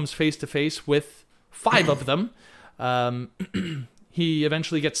eventually comes face to face with 5 of them. He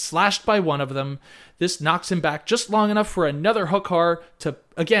eventually gets slashed by one of them. This knocks him back just long enough for another Hookar to,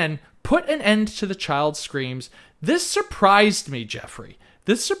 again, put an end to the child's screams. This surprised me, Jeffrey.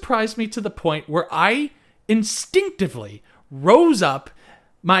 This surprised me to the point where I instinctively rose up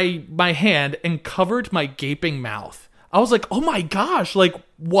my hand and covered my gaping mouth. I was like, oh my gosh, like,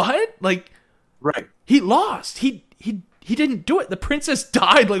 what? Like, right. He lost. He didn't do it. The princess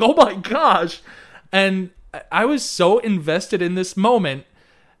died. Like, oh my gosh. And I was so invested in this moment,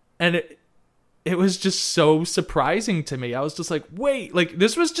 and it was just so surprising to me. I was just like, wait, like,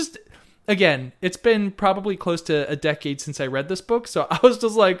 this was just, again, it's been probably close to a decade since I read this book, so I was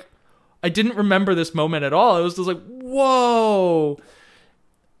just like, I didn't remember this moment at all. I was just like, whoa.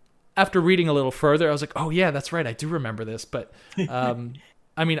 After reading a little further, I was like, oh yeah, that's right, I do remember this. But,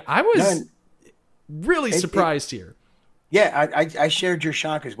 I mean, I was really surprised here. Yeah, I shared your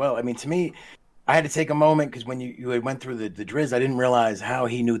shock as well. I mean, to me, I had to take a moment, because when you went through the Drizzt, I didn't realize how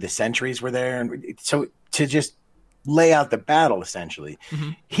he knew the sentries were there. And so to just lay out the battle, essentially,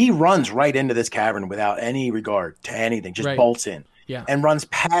 he runs right into this cavern without any regard to anything, just bolts in, and runs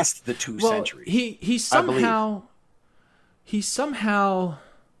past the 2 sentries. He somehow,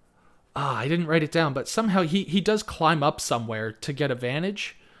 I didn't write it down, but somehow he does climb up somewhere to get a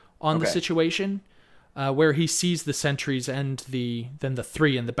vantage on the situation. Where he sees the sentries and then the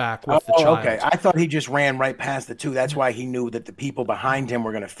 3 in the back with the child. Okay. I thought he just ran right past the 2. That's why he knew that the people behind him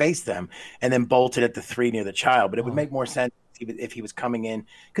were going to face them, and then bolted at the 3 near the child. But it would make more sense if he was coming in,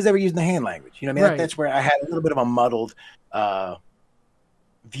 because they were using the hand language. You know what I mean? That's where I had a little bit of a muddled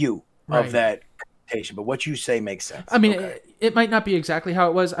view of that conversation. But what you say makes sense. I mean, it might not be exactly how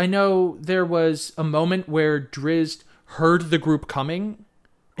it was. I know there was a moment where Drizzt heard the group coming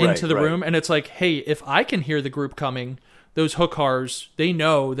into the room, and it's like, hey, if I can hear the group coming, those Hookars, they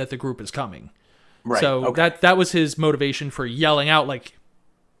know that the group is coming. Right. So that was his motivation for yelling out, like,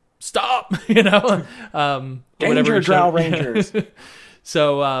 stop, you know? Danger, Drow Rangers.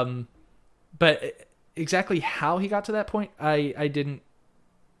 So, but exactly how he got to that point, I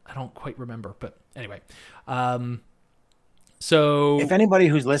don't quite remember. But anyway, So if anybody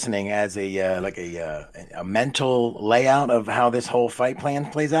who's listening has a mental layout of how this whole fight plan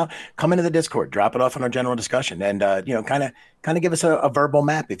plays out, come into the Discord, drop it off in our general discussion, and kind of give us a verbal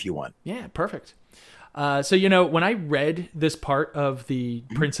map if you want. yeah, perfect. So when I read this part of the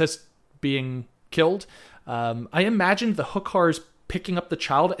princess being killed, I imagined the hookers picking up the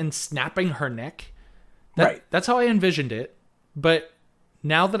child and snapping her neck. Right. That's how I envisioned it. But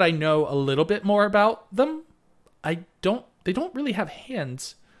now that I know a little bit more about them, they don't really have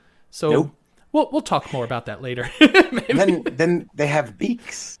hands. So nope. we'll talk more about that later. Then they have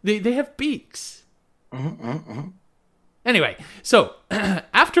beaks. They have beaks. Anyway, so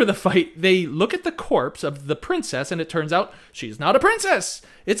after the fight, they look at the corpse of the princess, and it turns out she's not a princess.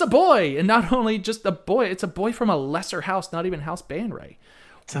 It's a boy, and not only just a boy, it's a boy from a lesser house, not even House Banray.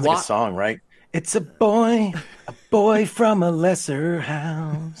 Sounds like a song, right? It's a boy from a lesser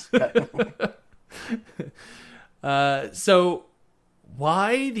house. So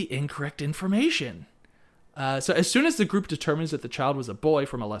why the incorrect information? So as soon as the group determines that the child was a boy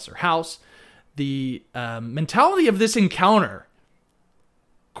from a lesser house, the mentality of this encounter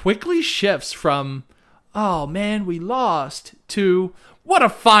quickly shifts from, oh man, we lost, to what a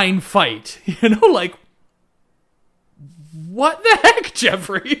fine fight. Like, what the heck,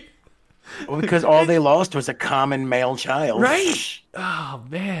 Jeffrey? Well, because all they lost was a common male child. Right. Oh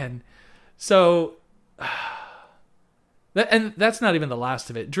man. So, and that's not even the last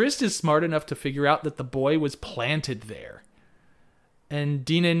of it. Drizzt is smart enough to figure out that the boy was planted there. And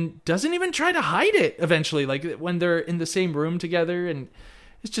Dinan doesn't even try to hide it eventually, like when they're in the same room together. And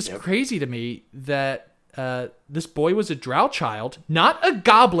it's just crazy to me that this boy was a drow child, not a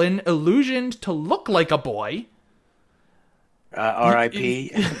goblin illusioned to look like a boy.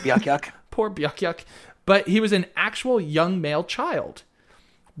 R.I.P. Yuck yuck. Poor Yuck yuck. But he was an actual young male child.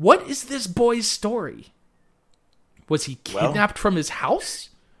 What is this boy's story? Was he kidnapped from his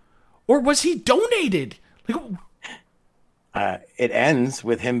house? Or was he donated? It ends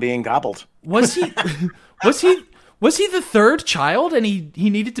with him being gobbled. Was he the third child and he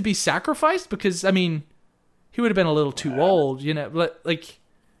needed to be sacrificed? Because, I mean, he would have been a little too old, like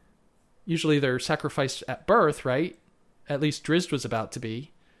usually they're sacrificed at birth, right? At least Drizzt was about to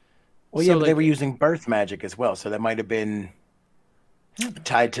be. Well, yeah, but they were using birth magic as well, so that might have been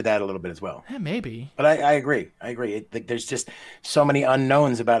tied to that a little bit as well. Yeah, maybe. But I agree. There's just so many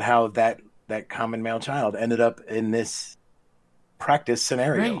unknowns about how that common male child ended up in this practice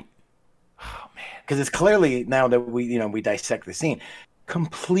scenario. Right. Oh man. Because it's clearly, now that we dissect the scene,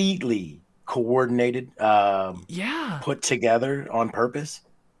 completely coordinated, put together on purpose.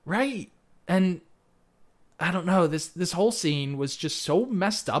 Right. And I don't know, this whole scene was just so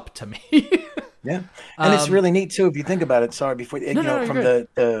messed up to me. Yeah. And it's really neat too if you think about it. Sorry, from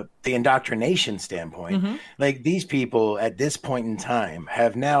the indoctrination standpoint, like these people at this point in time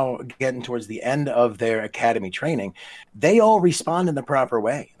have now getting towards the end of their academy training. They all respond in the proper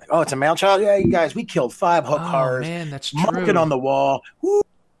way. Like, oh, it's a male child. Yeah, you guys, we killed 5 hookers. Oh man, that's true. Mark it on the wall. Woo.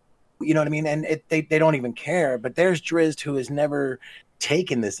 You know what I mean? And they don't even care. But there's Drizzt, who has never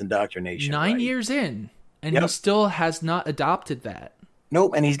taken this indoctrination. 9 years in, and he still has not adopted that.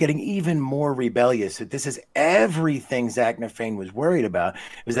 Nope, and he's getting even more rebellious. This is everything Zach Nafane was worried about,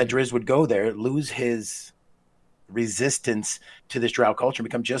 was that Drizzt would go there, lose his resistance to this drow culture,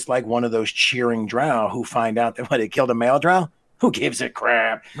 become just like one of those cheering drow who find out that they killed a male drow. Who gives a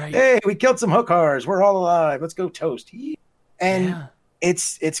crap? Right. Hey, we killed some hookers. We're all alive. Let's go toast. And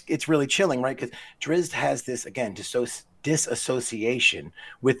it's really chilling, right? Because Drizzt has this, again, disassociation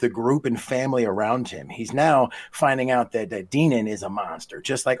with the group and family around him. He's now finding out that Dinan is a monster,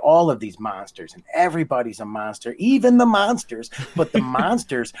 just like all of these monsters, and everybody's a monster, even the monsters. But the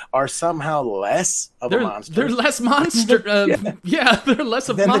monsters are somehow less of a monster. They're less monster. They're less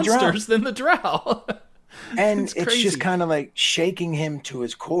of monsters than the drow. And it's just kind of like shaking him to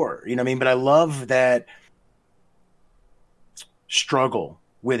his core. You know what I mean? But I love that struggle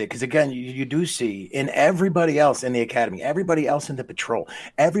with it, because again, you do see in everybody else in the academy, everybody else in the patrol,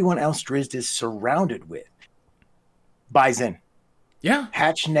 everyone else Drizzt is surrounded with buys in. Yeah.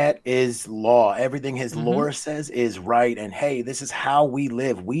 Hatchnet is law. Everything his lore says is right. And hey, this is how we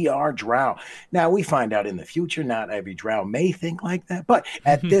live. We are drow. Now, we find out in the future, not every drow may think like that. But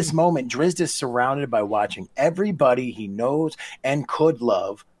at this moment, Drizzt is surrounded by watching everybody he knows and could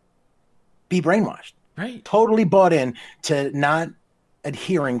love be brainwashed. Right. Totally bought in to not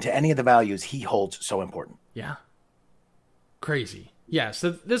adhering to any of the values he holds so important. Yeah. Crazy. Yeah, so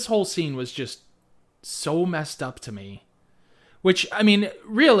this whole scene was just so messed up to me. Which, I mean,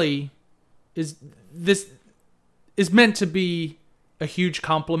 really is meant to be a huge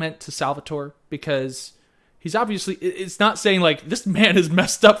compliment to Salvatore, because he's obviously, it's not saying like this man is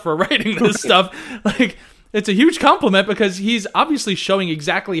messed up for writing this stuff. Like, it's a huge compliment because he's obviously showing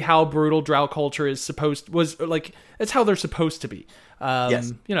exactly how brutal drow culture it's how they're supposed to be.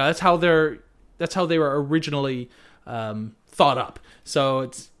 Yes. You know, that's how they were originally thought up. So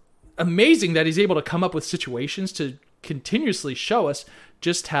it's amazing that he's able to come up with situations to continuously show us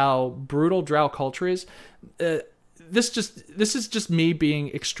just how brutal drow culture is. This is just me being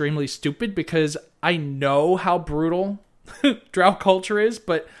extremely stupid because I know how brutal drow culture is,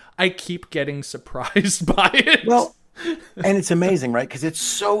 but I keep getting surprised by it. Well, and it's amazing, right? Because it's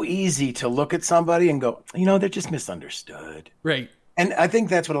so easy to look at somebody and go, you know, they're just misunderstood. Right. And I think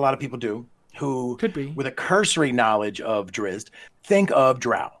that's what a lot of people do who, could be, with a cursory knowledge of Drizzt, think of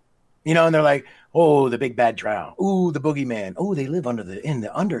drow. You know, and they're like, oh, the big bad drow. Ooh, the boogeyman. Oh, they live in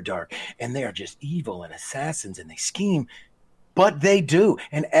the Underdark, and they are just evil and assassins, and they scheme. But they do.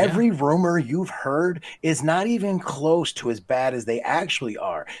 And every rumor you've heard is not even close to as bad as they actually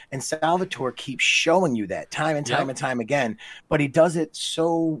are. And Salvatore keeps showing you that time and time and time again. But he does it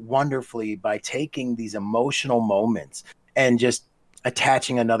so wonderfully by taking these emotional moments and just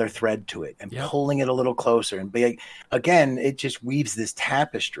attaching another thread to it and pulling it a little closer. And again, it just weaves this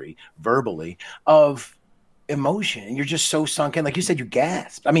tapestry verbally of emotion. And you're just so sunk in. Like you said, you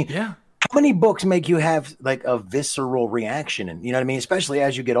gasp. I mean, how many books make you have like a visceral reaction? And you know what I mean? Especially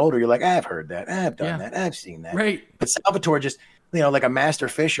as you get older, you're like, I've heard that. I've done that. I've seen that. Right. But Salvatore just, you know, like a master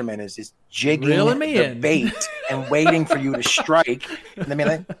fisherman is just jigging the bait and waiting for you to strike. And I mean,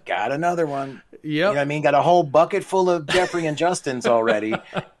 like, got another one. Yep. You know what I mean? Got a whole bucket full of Jeffrey and Justins already.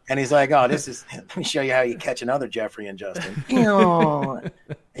 And he's like, oh, let me show you how you catch another Jeffrey and Justin. And, you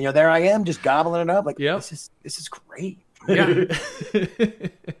know, there I am just gobbling it up. Like, this is great. Yeah.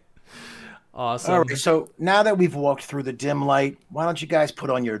 Awesome. All right, so now that we've walked through the dim light, why don't you guys put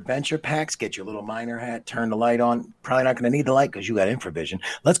on your adventure packs, get your little miner hat, turn the light on. Probably not going to need the light because you got infravision.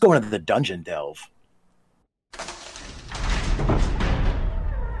 Let's go into the dungeon delve.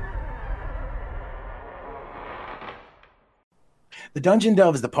 The dungeon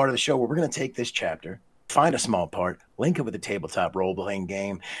delve is the part of the show where we're going to take this chapter, find a small part, link it with a tabletop role-playing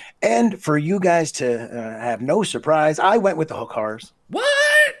game, and for you guys to have no surprise, I went with the hook horrors. What?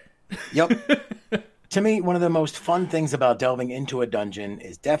 Yep. To me, one of the most fun things about delving into a dungeon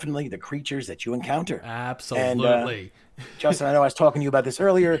is definitely the creatures that you encounter. Absolutely. And, Justin, I know I was talking to you about this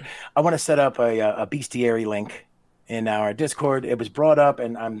earlier. I want to set up a bestiary link in our Discord. It was brought up,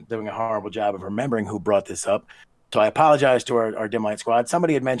 and I'm doing a horrible job of remembering who brought this up. So I apologize to our Dim Light Squad.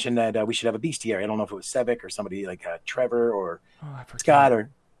 Somebody had mentioned that we should have a bestiary. I don't know if it was Sevik or somebody like Trevor or Scott or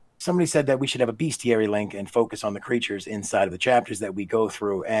somebody said that we should have a bestiary link and focus on the creatures inside of the chapters that we go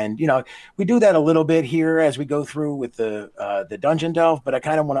through. And, you know, we do that a little bit here as we go through with the dungeon delve, but I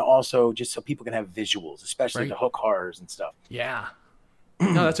kind of want to also just so people can have visuals, especially the hook horrors and stuff. Yeah.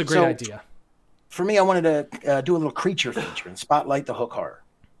 No, that's a great idea. For me, I wanted to do a little creature feature and spotlight the hook horror.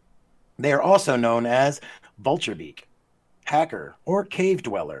 They are also known as Vulturebeak, Hacker, or Cave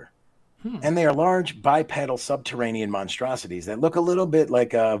Dweller. And they are large bipedal subterranean monstrosities that look a little bit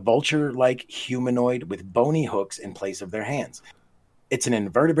like a vulture-like humanoid with bony hooks in place of their hands. It's an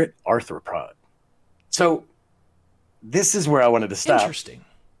invertebrate arthropod. So this is where I wanted to stop. Interesting.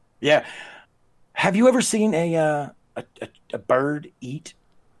 Yeah. Have you ever seen a bird eat?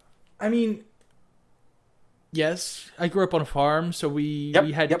 I mean, yes. I grew up on a farm, so we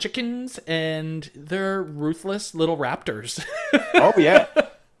had chickens, and they're ruthless little raptors. Oh, yeah.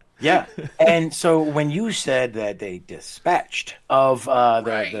 Yeah, and so when you said that they dispatched of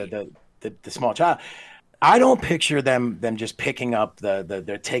the small child, I don't picture them just picking up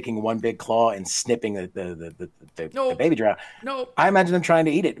they're taking one big claw and snipping the baby drow. No, I imagine them trying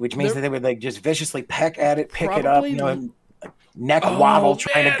to eat it, which means that they would like just viciously peck at it, pick it up, you know, and neck wobble,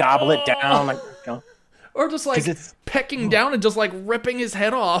 trying to gobble it down, like, you know. Or just like pecking down and just like ripping his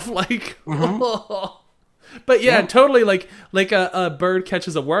head off, like. But yeah, totally like a bird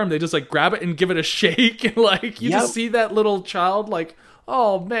catches a worm, they just like grab it and give it a shake, and like you just see that little child like,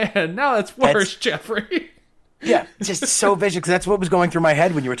 oh man, now that's worse, Jeffrey. Yeah, just so vicious, because that's what was going through my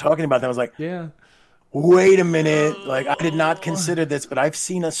head when you were talking about that. I was like, wait a minute, like I did not consider this, but I've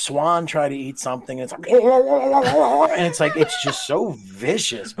seen a swan try to eat something, and it's like, and it's like it's just so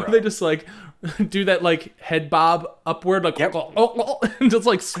vicious, bro. They just like do that like head bob upward, like and just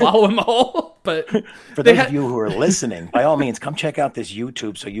like swallow them all. But For those of you who are listening, by all means, come check out this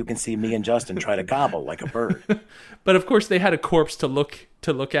YouTube so you can see me and Justin try to gobble like a bird. But of course, they had a corpse to look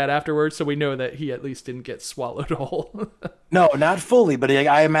at afterwards, so we know that he at least didn't get swallowed whole. No, not fully, but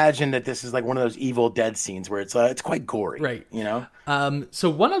I imagine that this is like one of those Evil Dead scenes where it's quite gory, right? You know. So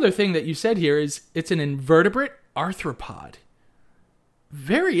one other thing that you said here is it's an invertebrate arthropod.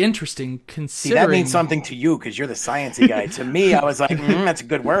 Very interesting, considering... See, that means something to you because you're the sciencey guy. To me, I was like, that's a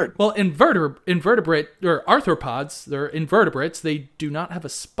good word. Well, invertebrate, or arthropods, they're invertebrates. They do not have a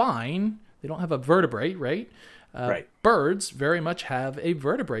spine. They don't have a vertebrae, right? Right. Birds very much have a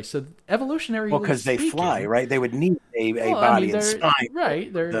vertebrae. So evolutionary. Well, because they fly, right? They would need a body and spine.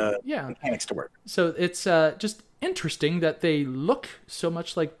 Right. They're the yeah. mechanics to work. So it's just interesting that they look so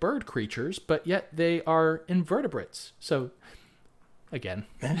much like bird creatures, but yet they are invertebrates. So... Again,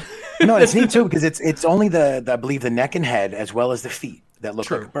 no, it's neat too because it's only I believe the neck and head as well as the feet that look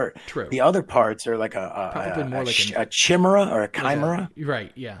like a bird. True. The other parts are like a chimera or a chimera,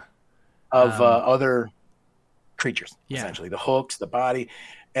 right? Yeah, of other creatures. Essentially, the hooks, the body,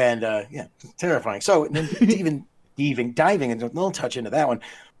 and terrifying. So even diving and a little touch into that one.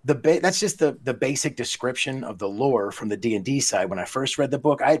 That's just the basic description of the lore from the D&D side. When I first read the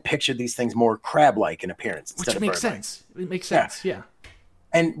book, I had pictured these things more crab-like in appearance instead of bird-like. It makes sense. Yeah.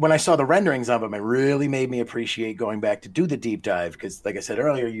 And when I saw the renderings of them, it really made me appreciate going back to do the deep dive because, like I said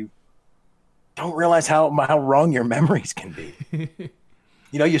earlier, you don't realize how wrong your memories can be.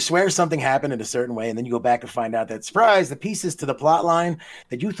 You know, you swear something happened in a certain way, and then you go back and find out that, surprise, the pieces to the plot line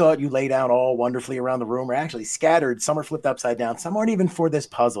that you thought you laid out all wonderfully around the room are actually scattered. Some are flipped upside down. Some aren't even for this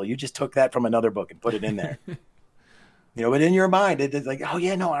puzzle. You just took that from another book and put it in there. You know, but in your mind, it's like, oh,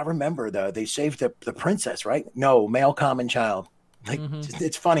 yeah, no, I remember, they saved the princess, right? No, male common child. Like,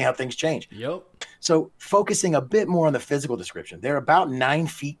 it's funny how things change. Yep. So focusing a bit more on the physical description, they're about 9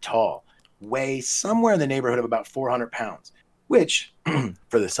 feet tall, weigh somewhere in the neighborhood of about 400 pounds, which,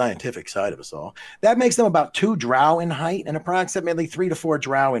 for the scientific side of us all, that makes them about 2 drow in height and approximately 3 to 4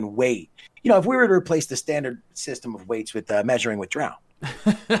 drow in weight. You know, if we were to replace the standard system of weights with measuring with drow.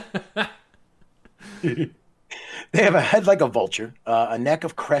 They have a head like a vulture, a neck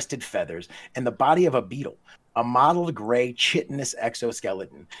of crested feathers, and the body of a beetle. A mottled gray chitinous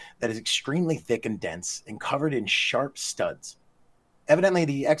exoskeleton that is extremely thick and dense and covered in sharp studs. Evidently,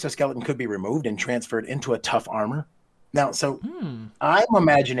 the exoskeleton could be removed and transferred into a tough armor. Now, so I'm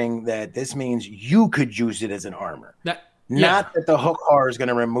imagining that this means you could use it as an armor. Not that the hook horror is going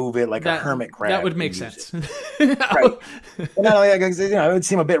to remove it like a hermit crab. That would make sense. Right. Not only that, it would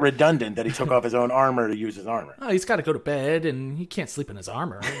seem a bit redundant that he took off his own armor to use his armor. Oh, he's got to go to bed, and he can't sleep in his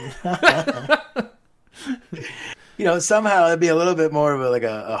armor. You know, somehow it'd be a little bit more of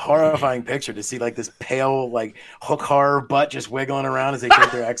a horrifying picture to see like this pale, like hook horror butt just wiggling around as they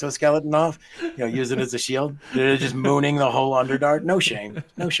take their exoskeleton off, you know, use it as a shield. They're just mooning the whole Underdark. No shame.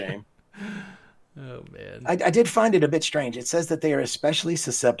 Oh, man. I did find it a bit strange. It says that they are especially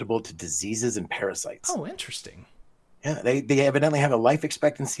susceptible to diseases and parasites. Oh, interesting. Yeah, they evidently have a life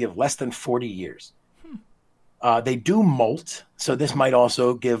expectancy of less than 40 years. They do molt, so this might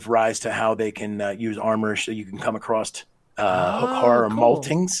also give rise to how they can use armor. So you can come across hook horror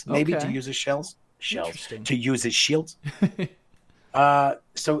moltings, maybe to use as shells to use as shields.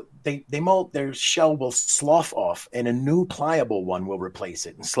 So they molt, their shell will slough off, and a new pliable one will replace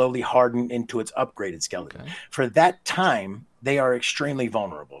it and slowly harden into its upgraded skeleton. Okay. For that time, they are extremely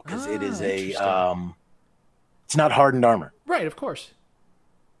vulnerable because it is it's not hardened armor. Right, of course.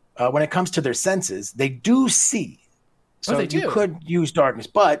 When it comes to their senses, they do see. So you could use darkness,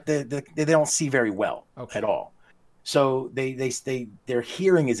 but they don't see very well at all. So their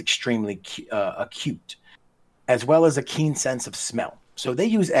hearing is extremely acute, as well as a keen sense of smell. So they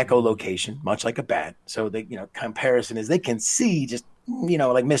use echolocation, much like a bat. So comparison is they can see just,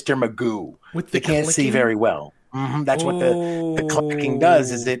 like Mr. Magoo. They can't see very well. Mm-hmm. That's what the clicking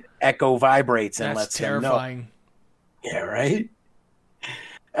does, is it echo vibrates and lets terrifying. Them know. Yeah, right?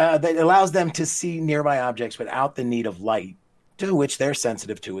 That allows them to see nearby objects without the need of light, to which they're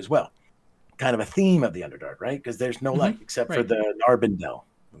sensitive to as well. Kind of a theme of the Underdark, right? Because there's no light except for the Narbindel,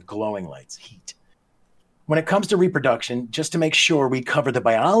 the glowing lights, heat. When it comes to reproduction, just to make sure we cover the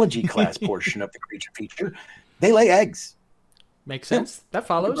biology class portion of the creature feature, they lay eggs. Makes sense. That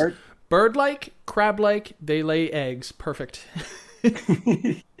follows. Bird-like, crab-like, they lay eggs. Perfect.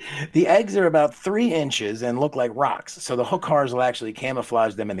 The eggs are about 3 inches and look like rocks. So the hookars will actually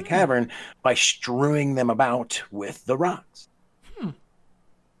camouflage them in the cavern by strewing them about with the rocks.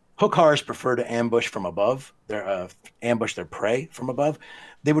 Hookars prefer to ambush from above. Ambush their prey from above.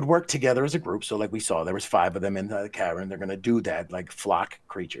 They would work together as a group. So like we saw, there was 5 of them in the cavern. They're going to do that like flock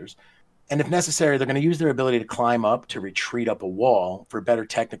creatures. And if necessary, they're going to use their ability to climb up to retreat up a wall for better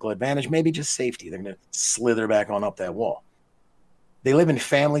technical advantage, maybe just safety. They're going to slither back on up that wall. They live in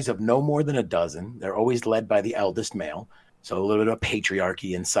families of no more than a dozen. They're always led by the eldest male, so a little bit of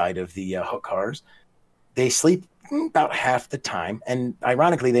patriarchy inside of the hookahs. They sleep about half the time, and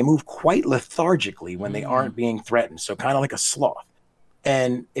ironically, they move quite lethargically when they aren't being threatened, so kind of like a sloth.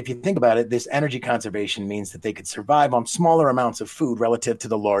 And if you think about it, this energy conservation means that they could survive on smaller amounts of food relative to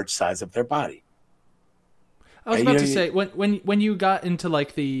the large size of their body. I was about to say, when you got into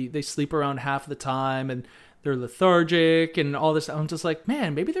like they sleep around half the time and they're lethargic and all this, I'm just like,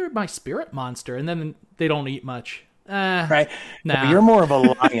 man, maybe they're my spirit monster, and then they don't eat much. Right? Nah. You're more of a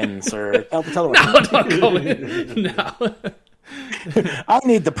lion, sir. Tell No. I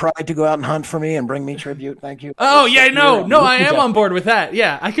need the pride to go out and hunt for me and bring me tribute. Thank you. Oh, yeah, no, I am on board with that.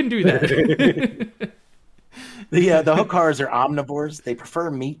 Yeah, I can do that. The hookahs are omnivores. They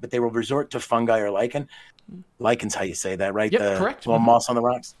prefer meat, but they will resort to fungi or lichen. Lichen's how you say that, right? Yep, correct. Little moss on the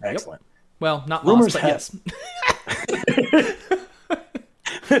rocks. Excellent. Yep. Well, not Rumors moss, but yes.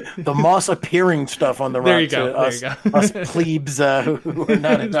 The moss appearing stuff on the rocks. There you go. Us plebes who are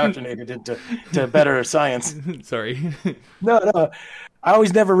not indoctrinated into better science. Sorry. No. I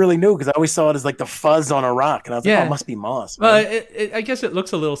always never really knew because I always saw it as like the fuzz on a rock. And I was like, oh, it must be moss. Well, I guess it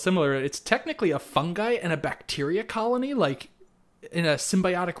looks a little similar. It's technically a fungi and a bacteria colony, like in a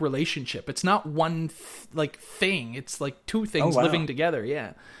symbiotic relationship. It's not one thing. It's like two things living together.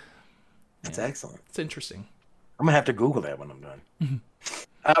 Yeah. That's excellent. It's interesting. I'm going to have to Google that when I'm done.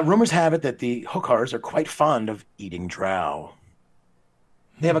 Rumors have it that the hookahs are quite fond of eating drow.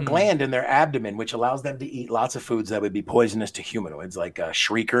 They have a gland in their abdomen which allows them to eat lots of foods that would be poisonous to humanoids, like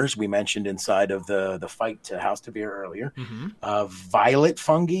shriekers we mentioned inside of the fight to House to Beer earlier, violet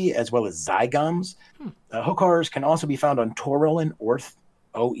fungi, as well as zygons. Hookahs can also be found on Torolin, Orth,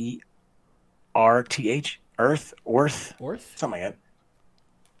 Oerth, Orth, something like that.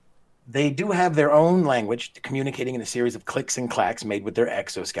 They do have their own language, communicating in a series of clicks and clacks made with their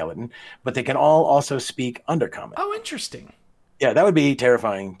exoskeleton, but they can all also speak Undercommon. Oh, interesting. Yeah, that would be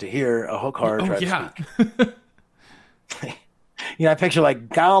terrifying to hear a hookah try to speak. I picture like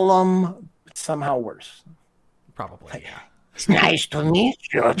Gollum, somehow worse. Probably, yeah. It's nice to meet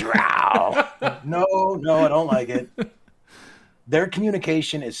you, Drow. No, I don't like it. Their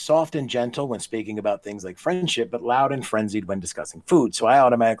communication is soft and gentle when speaking about things like friendship, but loud and frenzied when discussing food. So I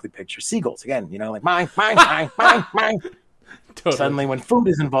automatically picture seagulls. Again, like mine. Totally. Suddenly, when food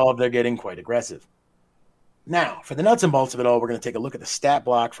is involved, they're getting quite aggressive. Now, for the nuts and bolts of it all, we're going to take a look at the stat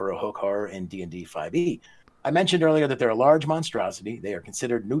block for a hookah in D&D 5e. I mentioned earlier that they're a large monstrosity. They are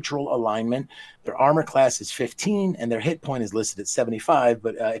considered neutral alignment. Their armor class is 15, and their hit point is listed at 75.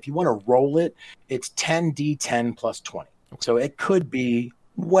 But if you want to roll it, it's 10d10 plus 20. So it could be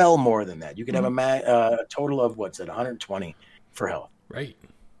well more than that. You could have a total of, 120 for health. Right.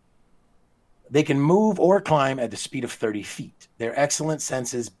 They can move or climb at the speed of 30 feet. Their excellent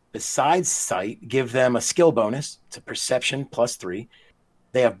senses, besides sight, give them a skill bonus to perception plus 3.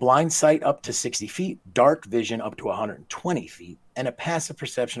 They have blind sight up to 60 feet, dark vision up to 120 feet, and a passive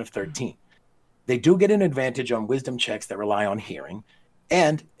perception of 13. They do get an advantage on wisdom checks that rely on hearing.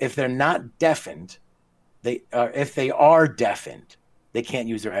 And if they're not deafened, if they are deafened, they can't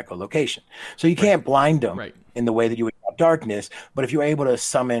use their echolocation. So you can't blind them in the way that you would have darkness. But if you're able to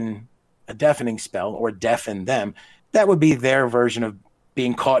summon a deafening spell or deafen them, that would be their version of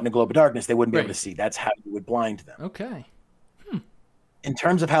being caught in a globe of darkness. They wouldn't be able to see. That's how you would blind them. Okay. In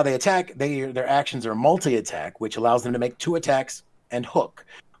terms of how they attack, their actions are multi-attack, which allows them to make 2 attacks and hook.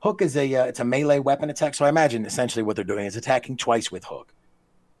 Hook is it's a melee weapon attack. So I imagine essentially what they're doing is attacking twice with hook.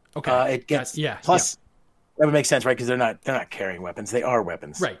 Okay. It gets plus. That would make sense, right? Because they're not carrying weapons; they are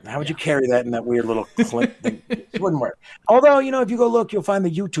weapons. Right? How would you carry that in that weird little clip thing? It wouldn't work. Although, if you go look, you'll find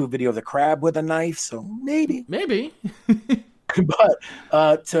the YouTube video of the crab with a knife. So maybe. But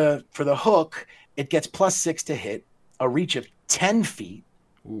for the hook, it gets plus 6 to hit, a reach of 10 feet.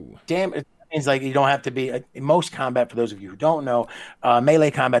 Ooh. Damn, it means like you don't have to be in most combat. For those of you who don't know, melee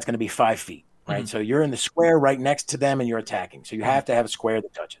combat's going to be 5 feet, right? So you're in the square right next to them, and you're attacking. So you have to have a square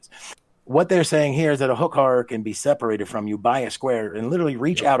that touches. What they're saying here is that a hookah can be separated from you by a square and literally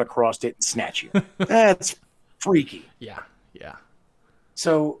reach out across it and snatch you. That's freaky. Yeah.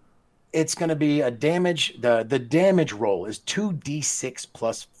 So it's going to be a damage. The damage roll is 2d6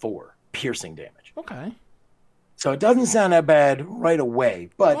 plus 4 piercing damage. Okay. So it doesn't sound that bad right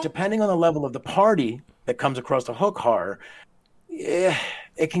away, but depending on the level of the party that comes across the hookah,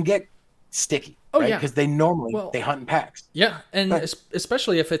 it can get sticky. Because they normally they hunt in packs. Yeah, and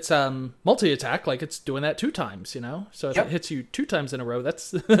especially if it's multi-attack, like it's doing that 2 times, So if it hits you 2 times in a row,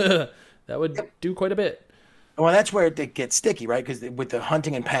 that's That would do quite a bit. Well, that's where it gets sticky, right? Because with the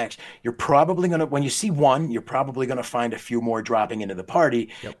hunting and packs, you're probably going to, when you see one, you're probably going to find a few more dropping into the party.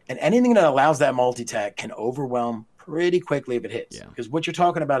 Yep. And anything that allows that multi-tack can overwhelm pretty quickly if it hits. Because what you're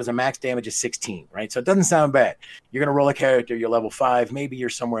talking about is a max damage of 16, right? So it doesn't sound bad. You're going to roll a character, you're level 5, maybe you're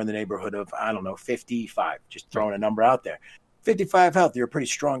somewhere in the neighborhood of, I don't know, 55, just throwing a number out there. 55 health, you're a pretty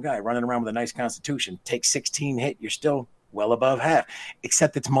strong guy running around with a nice constitution. Take 16 hit, you're still well above half,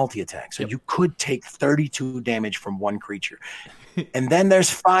 except it's multi-attack. So you could take 32 damage from one creature. And then there's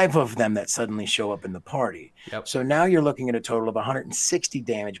 5 of them that suddenly show up in the party. So now you're looking at a total of 160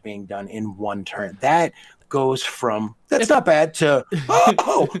 damage being done in one turn. That goes from, that's not bad, to,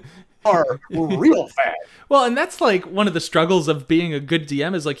 are real fast. Well, and that's like one of the struggles of being a good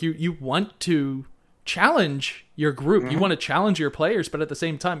DM is like you want to challenge your group. You want to challenge your players, but at the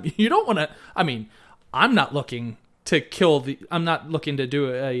same time, you don't want to, I mean, I'm not looking to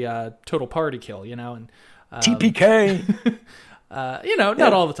do a total party kill, and TPK.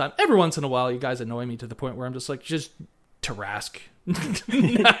 Not all the time. Every once in a while, you guys annoy me to the point where I'm just like, just Tarask.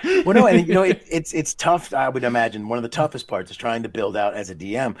 Well, no, and it's tough. I would imagine one of the toughest parts is trying to build out as a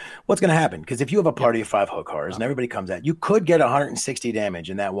DM. What's going to happen? Because if you have a party of 5 hook horrors and everybody comes at, you could get 160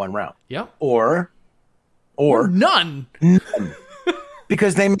 damage in that one round. Yeah. Or none.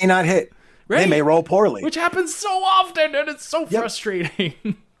 Because they may not hit. Right. They may roll poorly, which happens so often, and it's so frustrating.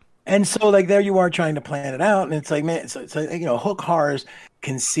 And so, like, there you are trying to plan it out, and it's like, man, it's like, hook horrors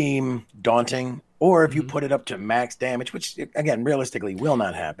can seem daunting, or if you put it up to max damage, which again, realistically, will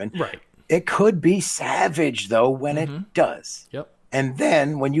not happen. Right. It could be savage though when it does. Yep. And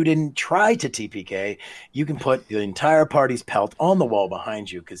then when you didn't try to TPK, you can put the entire party's pelt on the wall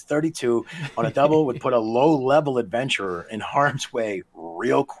behind you, because 32 on a double would put a low-level adventurer in harm's way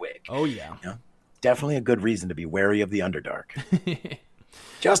real quick. Oh, yeah. Definitely a good reason to be wary of the Underdark.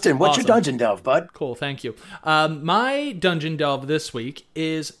 Justin, what's your dungeon delve, bud? Cool, thank you. My dungeon delve this week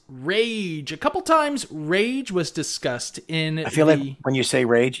is Rage. A couple times Rage was discussed in I feel like when you say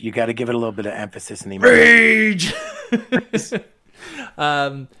Rage, you got to give it a little bit of emphasis in the Rage!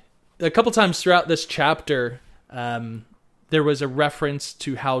 A couple times throughout this chapter, there was a reference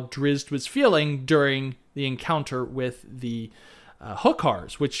to how Drizzt was feeling during the encounter with the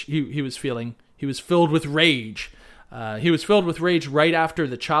Hookars, which he was feeling. He was filled with rage. He was filled with rage right after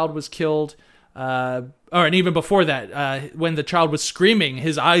the child was killed. And even before that, when the child was screaming,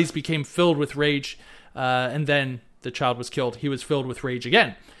 his eyes became filled with rage. And then the child was killed. He was filled with rage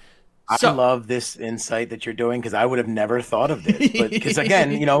again. I love this insight that you're doing, because I would have never thought of this. Because again,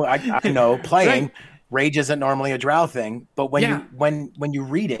 I know playing rage isn't normally a drow thing, but when you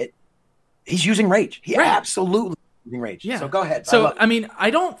read it, he's using rage. He absolutely using rage. Yeah. So go ahead. So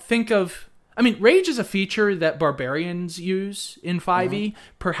rage is a feature that barbarians use in 5e.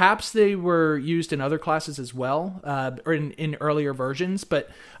 Perhaps they were used in other classes as well, or in earlier versions, but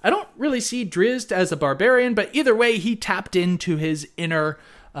I don't really see Drizzt as a barbarian, but either way, he tapped into his inner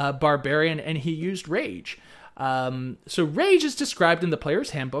barbarian and he used rage. So rage is described in the player's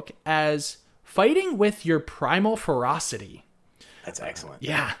handbook as fighting with your primal ferocity. That's excellent.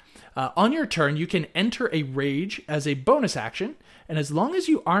 Yeah. On your turn, you can enter a rage as a bonus action, and as long as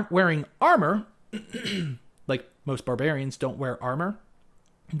you aren't wearing armor, like most barbarians don't wear armor,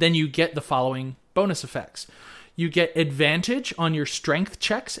 then you get the following bonus effects. You get advantage on your strength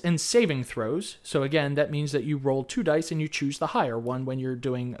checks and saving throws. So again, that means that you roll 2 dice and you choose the higher one when you're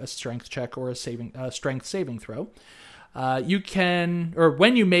doing a strength check or a strength saving throw.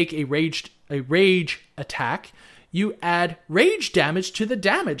 When you make a rage attack, you add rage damage to the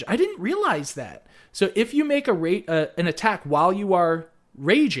damage. I didn't realize that. So if you make an attack while you are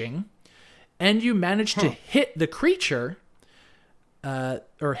raging, and you manage to hit the creature,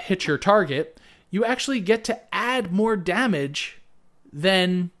 or hit your target, you actually get to add more damage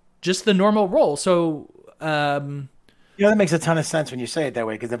than just the normal roll. So, that makes a ton of sense when you say it that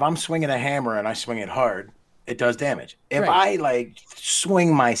way, because if I'm swinging a hammer and I swing it hard, it does damage. If I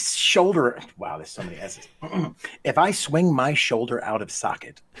swing my shoulder, wow, there's so many S's. If I swing my shoulder out of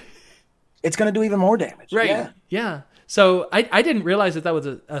socket, it's going to do even more damage. Right. Yeah. So I didn't realize that was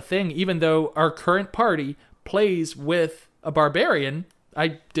a thing, even though our current party plays with a barbarian.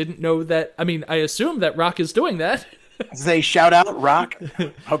 I didn't know that. I mean, I assume that Rock is doing that. Say shout out, Rock.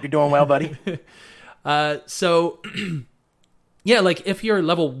 Hope you're doing well, buddy. If you're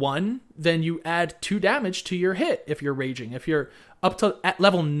level 1, then you add 2 damage to your hit if you're raging. If you're at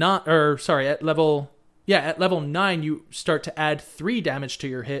level 9, at level 9, you start to add 3 damage to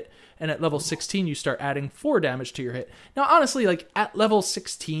your hit, and at level 16, you start adding 4 damage to your hit. Now, honestly, at level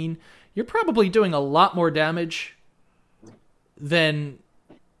 16, you're probably doing a lot more damage than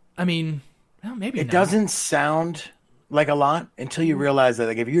I mean, well, maybe It not. doesn't sound like a lot until you realize that,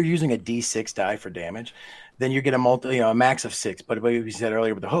 like, if you're using a D6 die for damage, then you get a max of 6. But what you said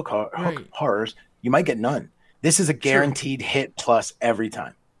earlier with the hook horrors, you might get none. This is a guaranteed hit plus every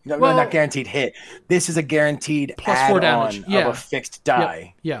time. No, not guaranteed hit. This is a guaranteed plus 4 damage of a fixed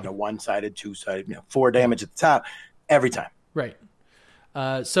die. Yeah. One-sided, two-sided, 4 damage at the top every time. Right.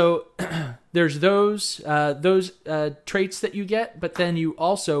 So there's those traits that you get, but then you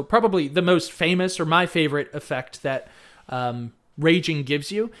also, probably the most famous or my favorite effect that raging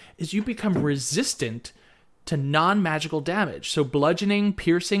gives you is you become resistant to non-magical damage. So bludgeoning,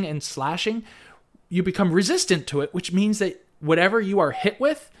 piercing, and slashing, you become resistant to it, which means that whatever you are hit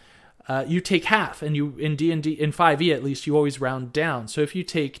with, you take half. And you in D&D, in 5e at least, you always round down. So if you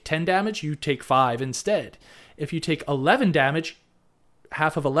take 10 damage, you take 5 instead. If you take 11 damage,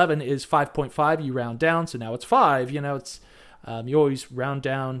 half of 11 is 5.5. You round down, so now it's 5. It's you always round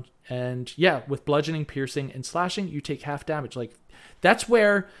down. And yeah, with bludgeoning, piercing, and slashing, you take half damage. Like, that's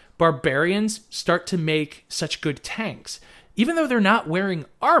where barbarians start to make such good tanks. Even though they're not wearing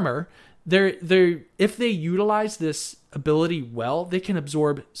armor, they're if they utilize this ability well, they can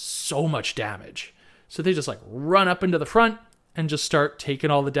absorb so much damage. So they just like run up into the front and just start taking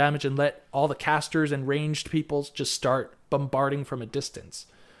all the damage and let all the casters and ranged people just start bombarding from a distance.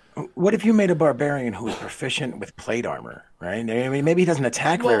 What if you made a barbarian who is proficient with plate armor, right? I mean, maybe he doesn't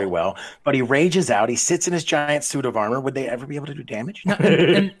attack very well, but he rages out. He sits in his giant suit of armor. Would they ever be able to do damage? No,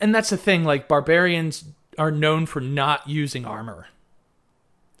 and that's the thing. Like, barbarians are known for not using armor.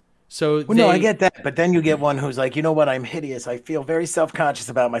 So no, I get that. But then you get one who's like, you know what? I'm hideous. I feel very self-conscious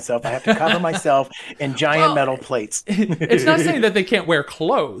about myself. I have to cover myself in giant metal plates. It's not saying that they can't wear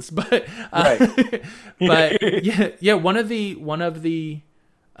clothes, but right. But yeah. One of the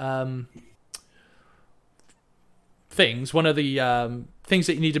things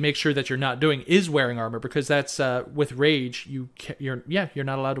that you need to make sure that you're not doing is wearing armor, because that's with rage you're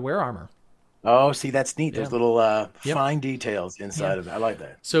not allowed to wear armor. Oh, see, that's neat. There's little fine details inside of it. I like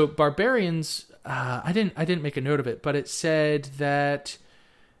that. So barbarians, I didn't make a note of it, but it said that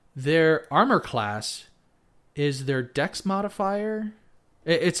their armor class is their dex modifier.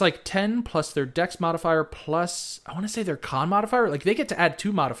 It's like 10 plus their dex modifier plus, I want to say, their con modifier. Like, they get to add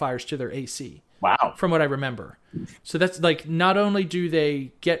 2 modifiers to their AC. Wow. From what I remember. So that's like, not only do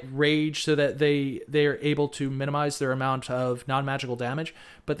they get rage so that they are able to minimize their amount of non-magical damage,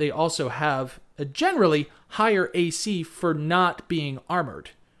 but they also have a generally higher AC for not being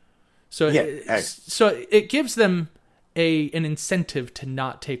armored. So it gives them an incentive to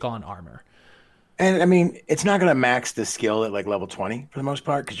not take on armor. And I mean, it's not going to max the skill at like level 20 for the most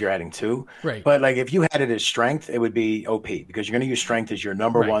part, because you're adding 2. Right. But like, if you had it as strength, it would be OP, because you're going to use strength as your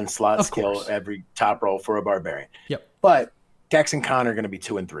number one slot skill every top roll for a barbarian. Yep. But Dex and Con are going to be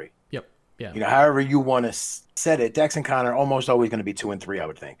 2 and 3. Yep. Yeah. However you want to set it, Dex and Con are almost always going to be 2 and 3, I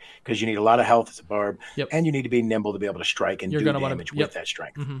would think, because you need a lot of health as a barb, and you need to be nimble to be able to strike and do damage with that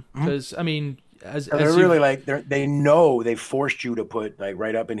strength. Because I mean, they're really like, they know they forced you to put like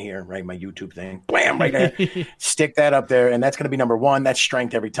right up in here, right? My YouTube thing, blam, right there, stick that up there. And that's going to be number 1. That's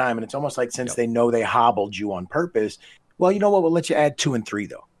strength every time. And it's almost like, since they know they hobbled you on purpose, well, you know what? We'll let you add 2 and 3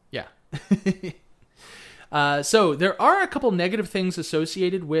 though. Yeah. So there are a couple negative things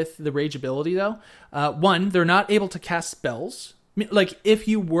associated with the rage ability though. One, they're not able to cast spells. Like, if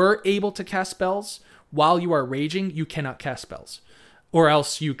you were able to cast spells while you are raging, you cannot cast spells, or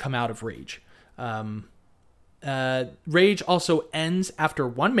else you come out of rage. Rage also ends after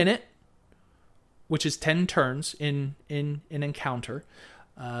 1 minute, which is 10 turns in an encounter,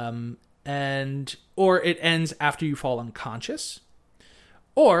 or it ends after you fall unconscious,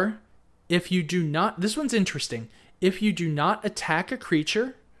 or if you do not. This one's interesting. If you do not attack a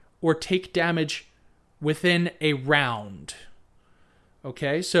creature or take damage within a round.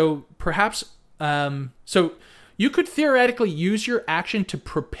 Okay, so perhaps so you could theoretically use your action to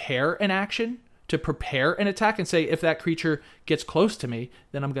prepare an action, to prepare an attack, and say, if that creature gets close to me,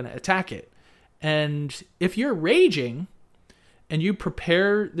 then I'm going to attack it. And if you're raging and you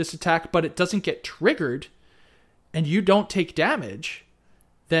prepare this attack, but it doesn't get triggered and you don't take damage,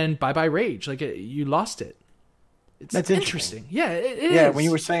 then bye-bye rage. Like, you lost it. That's interesting. Yeah, it is. Yeah, when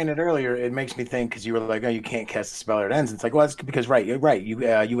you were saying it earlier, it makes me think, because you were like, oh, you can't cast a spell or it ends. It's like, well, it's because, you're right.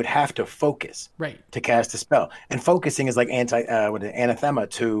 You would have to focus to cast a spell. And focusing is like anathema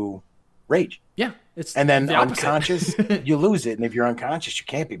to rage. Yeah. It's and then unconscious, you lose it. And if you're unconscious, you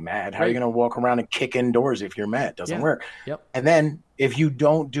can't be mad. How are you going to walk around and kick indoors if you're mad? It doesn't work. Yep. And then if you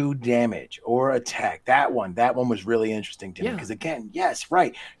don't do damage or attack, that one was really interesting to me. Because again, yes,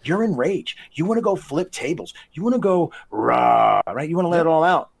 you're in rage. You want to go flip tables. You want to go rah, right? You want to let it all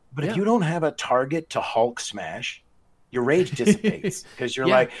out. But if you don't have a target to Hulk smash, your rage dissipates because you're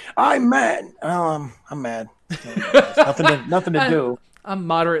like, I'm mad. I'm mad. Nothing to do. I'm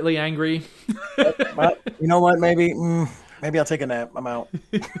moderately angry. Well, you know what? Maybe I'll take a nap. I'm out.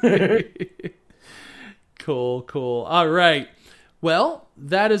 Cool. All right. Well,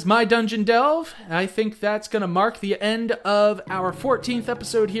 that is my Dungeon Delve. I think that's going to mark the end of our 14th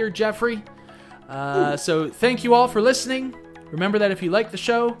episode here, Jeffrey. So thank you all for listening. Remember that if you like the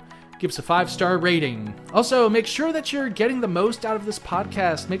show, give us a 5-star rating. Also, make sure that you're getting the most out of this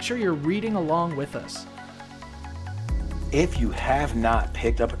podcast. Make sure you're reading along with us. If you have not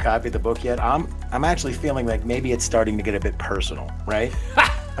picked up a copy of the book yet, I'm actually feeling like maybe it's starting to get a bit personal, right?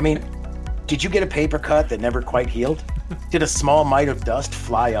 I mean, did you get a paper cut that never quite healed? Did a small mite of dust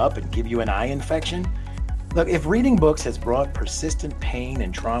fly up and give you an eye infection? Look, if reading books has brought persistent pain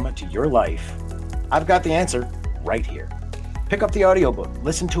and trauma to your life, I've got the answer right here. Pick up the audiobook.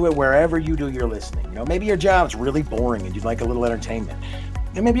 Listen to it wherever you do your listening. You know, maybe your job's really boring and you'd like a little entertainment.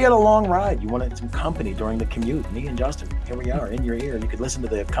 And maybe you had a long ride. You wanted some company during the commute. Me and Justin, here we are in your ear. You could listen to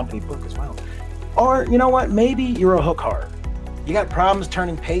the company book as well. Or, you know what? Maybe you're a hook horror. You got problems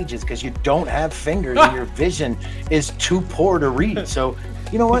turning pages because you don't have fingers and your vision is too poor to read. So,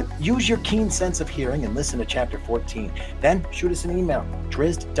 you know what? Use your keen sense of hearing and listen to chapter 14. Then shoot us an email,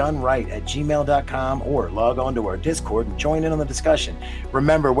 drizdoneright@gmail.com, or log on to our Discord and join in on the discussion.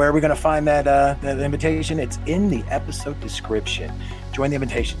 Remember, where are we going to find that invitation? It's in the episode description. Join the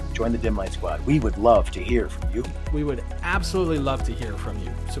invitation. Join the Dim Light Squad. We would love to hear from you. We would absolutely love to hear from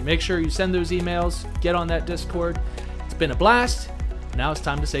you. So make sure you send those emails, get on that Discord. It's been a blast. Now it's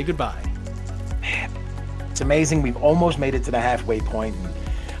time to say goodbye. Man, it's amazing. We've almost made it to the halfway point. And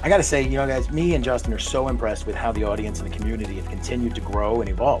I got to say, you know, guys, me and Justin are so impressed with how the audience and the community have continued to grow and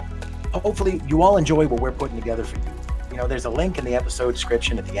evolve. Hopefully, you all enjoy what we're putting together for you. You know, there's a link in the episode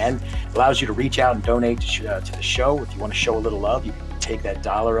description at the end. It allows you to reach out and donate to the show. If you want to show a little love, you can take that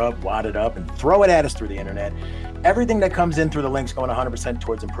dollar up, wad it up, and throw it at us through the internet. Everything that comes in through the links going 100%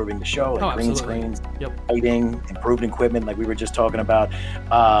 towards improving the show, like green screens, lighting, improved equipment, like we were just talking about.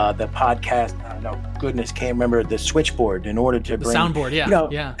 The podcast, goodness, can't remember the switchboard in order to bring the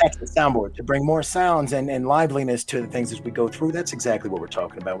soundboard. That's the soundboard to bring more sounds and liveliness to the things as we go through. That's exactly what we're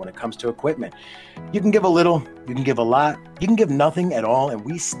talking about when it comes to equipment. You can give a little, you can give a lot, you can give nothing at all, and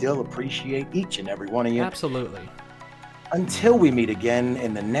we still appreciate each and every one of you. Absolutely. Until we meet again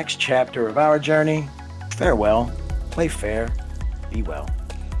in the next chapter of our journey, farewell, play fair, be well.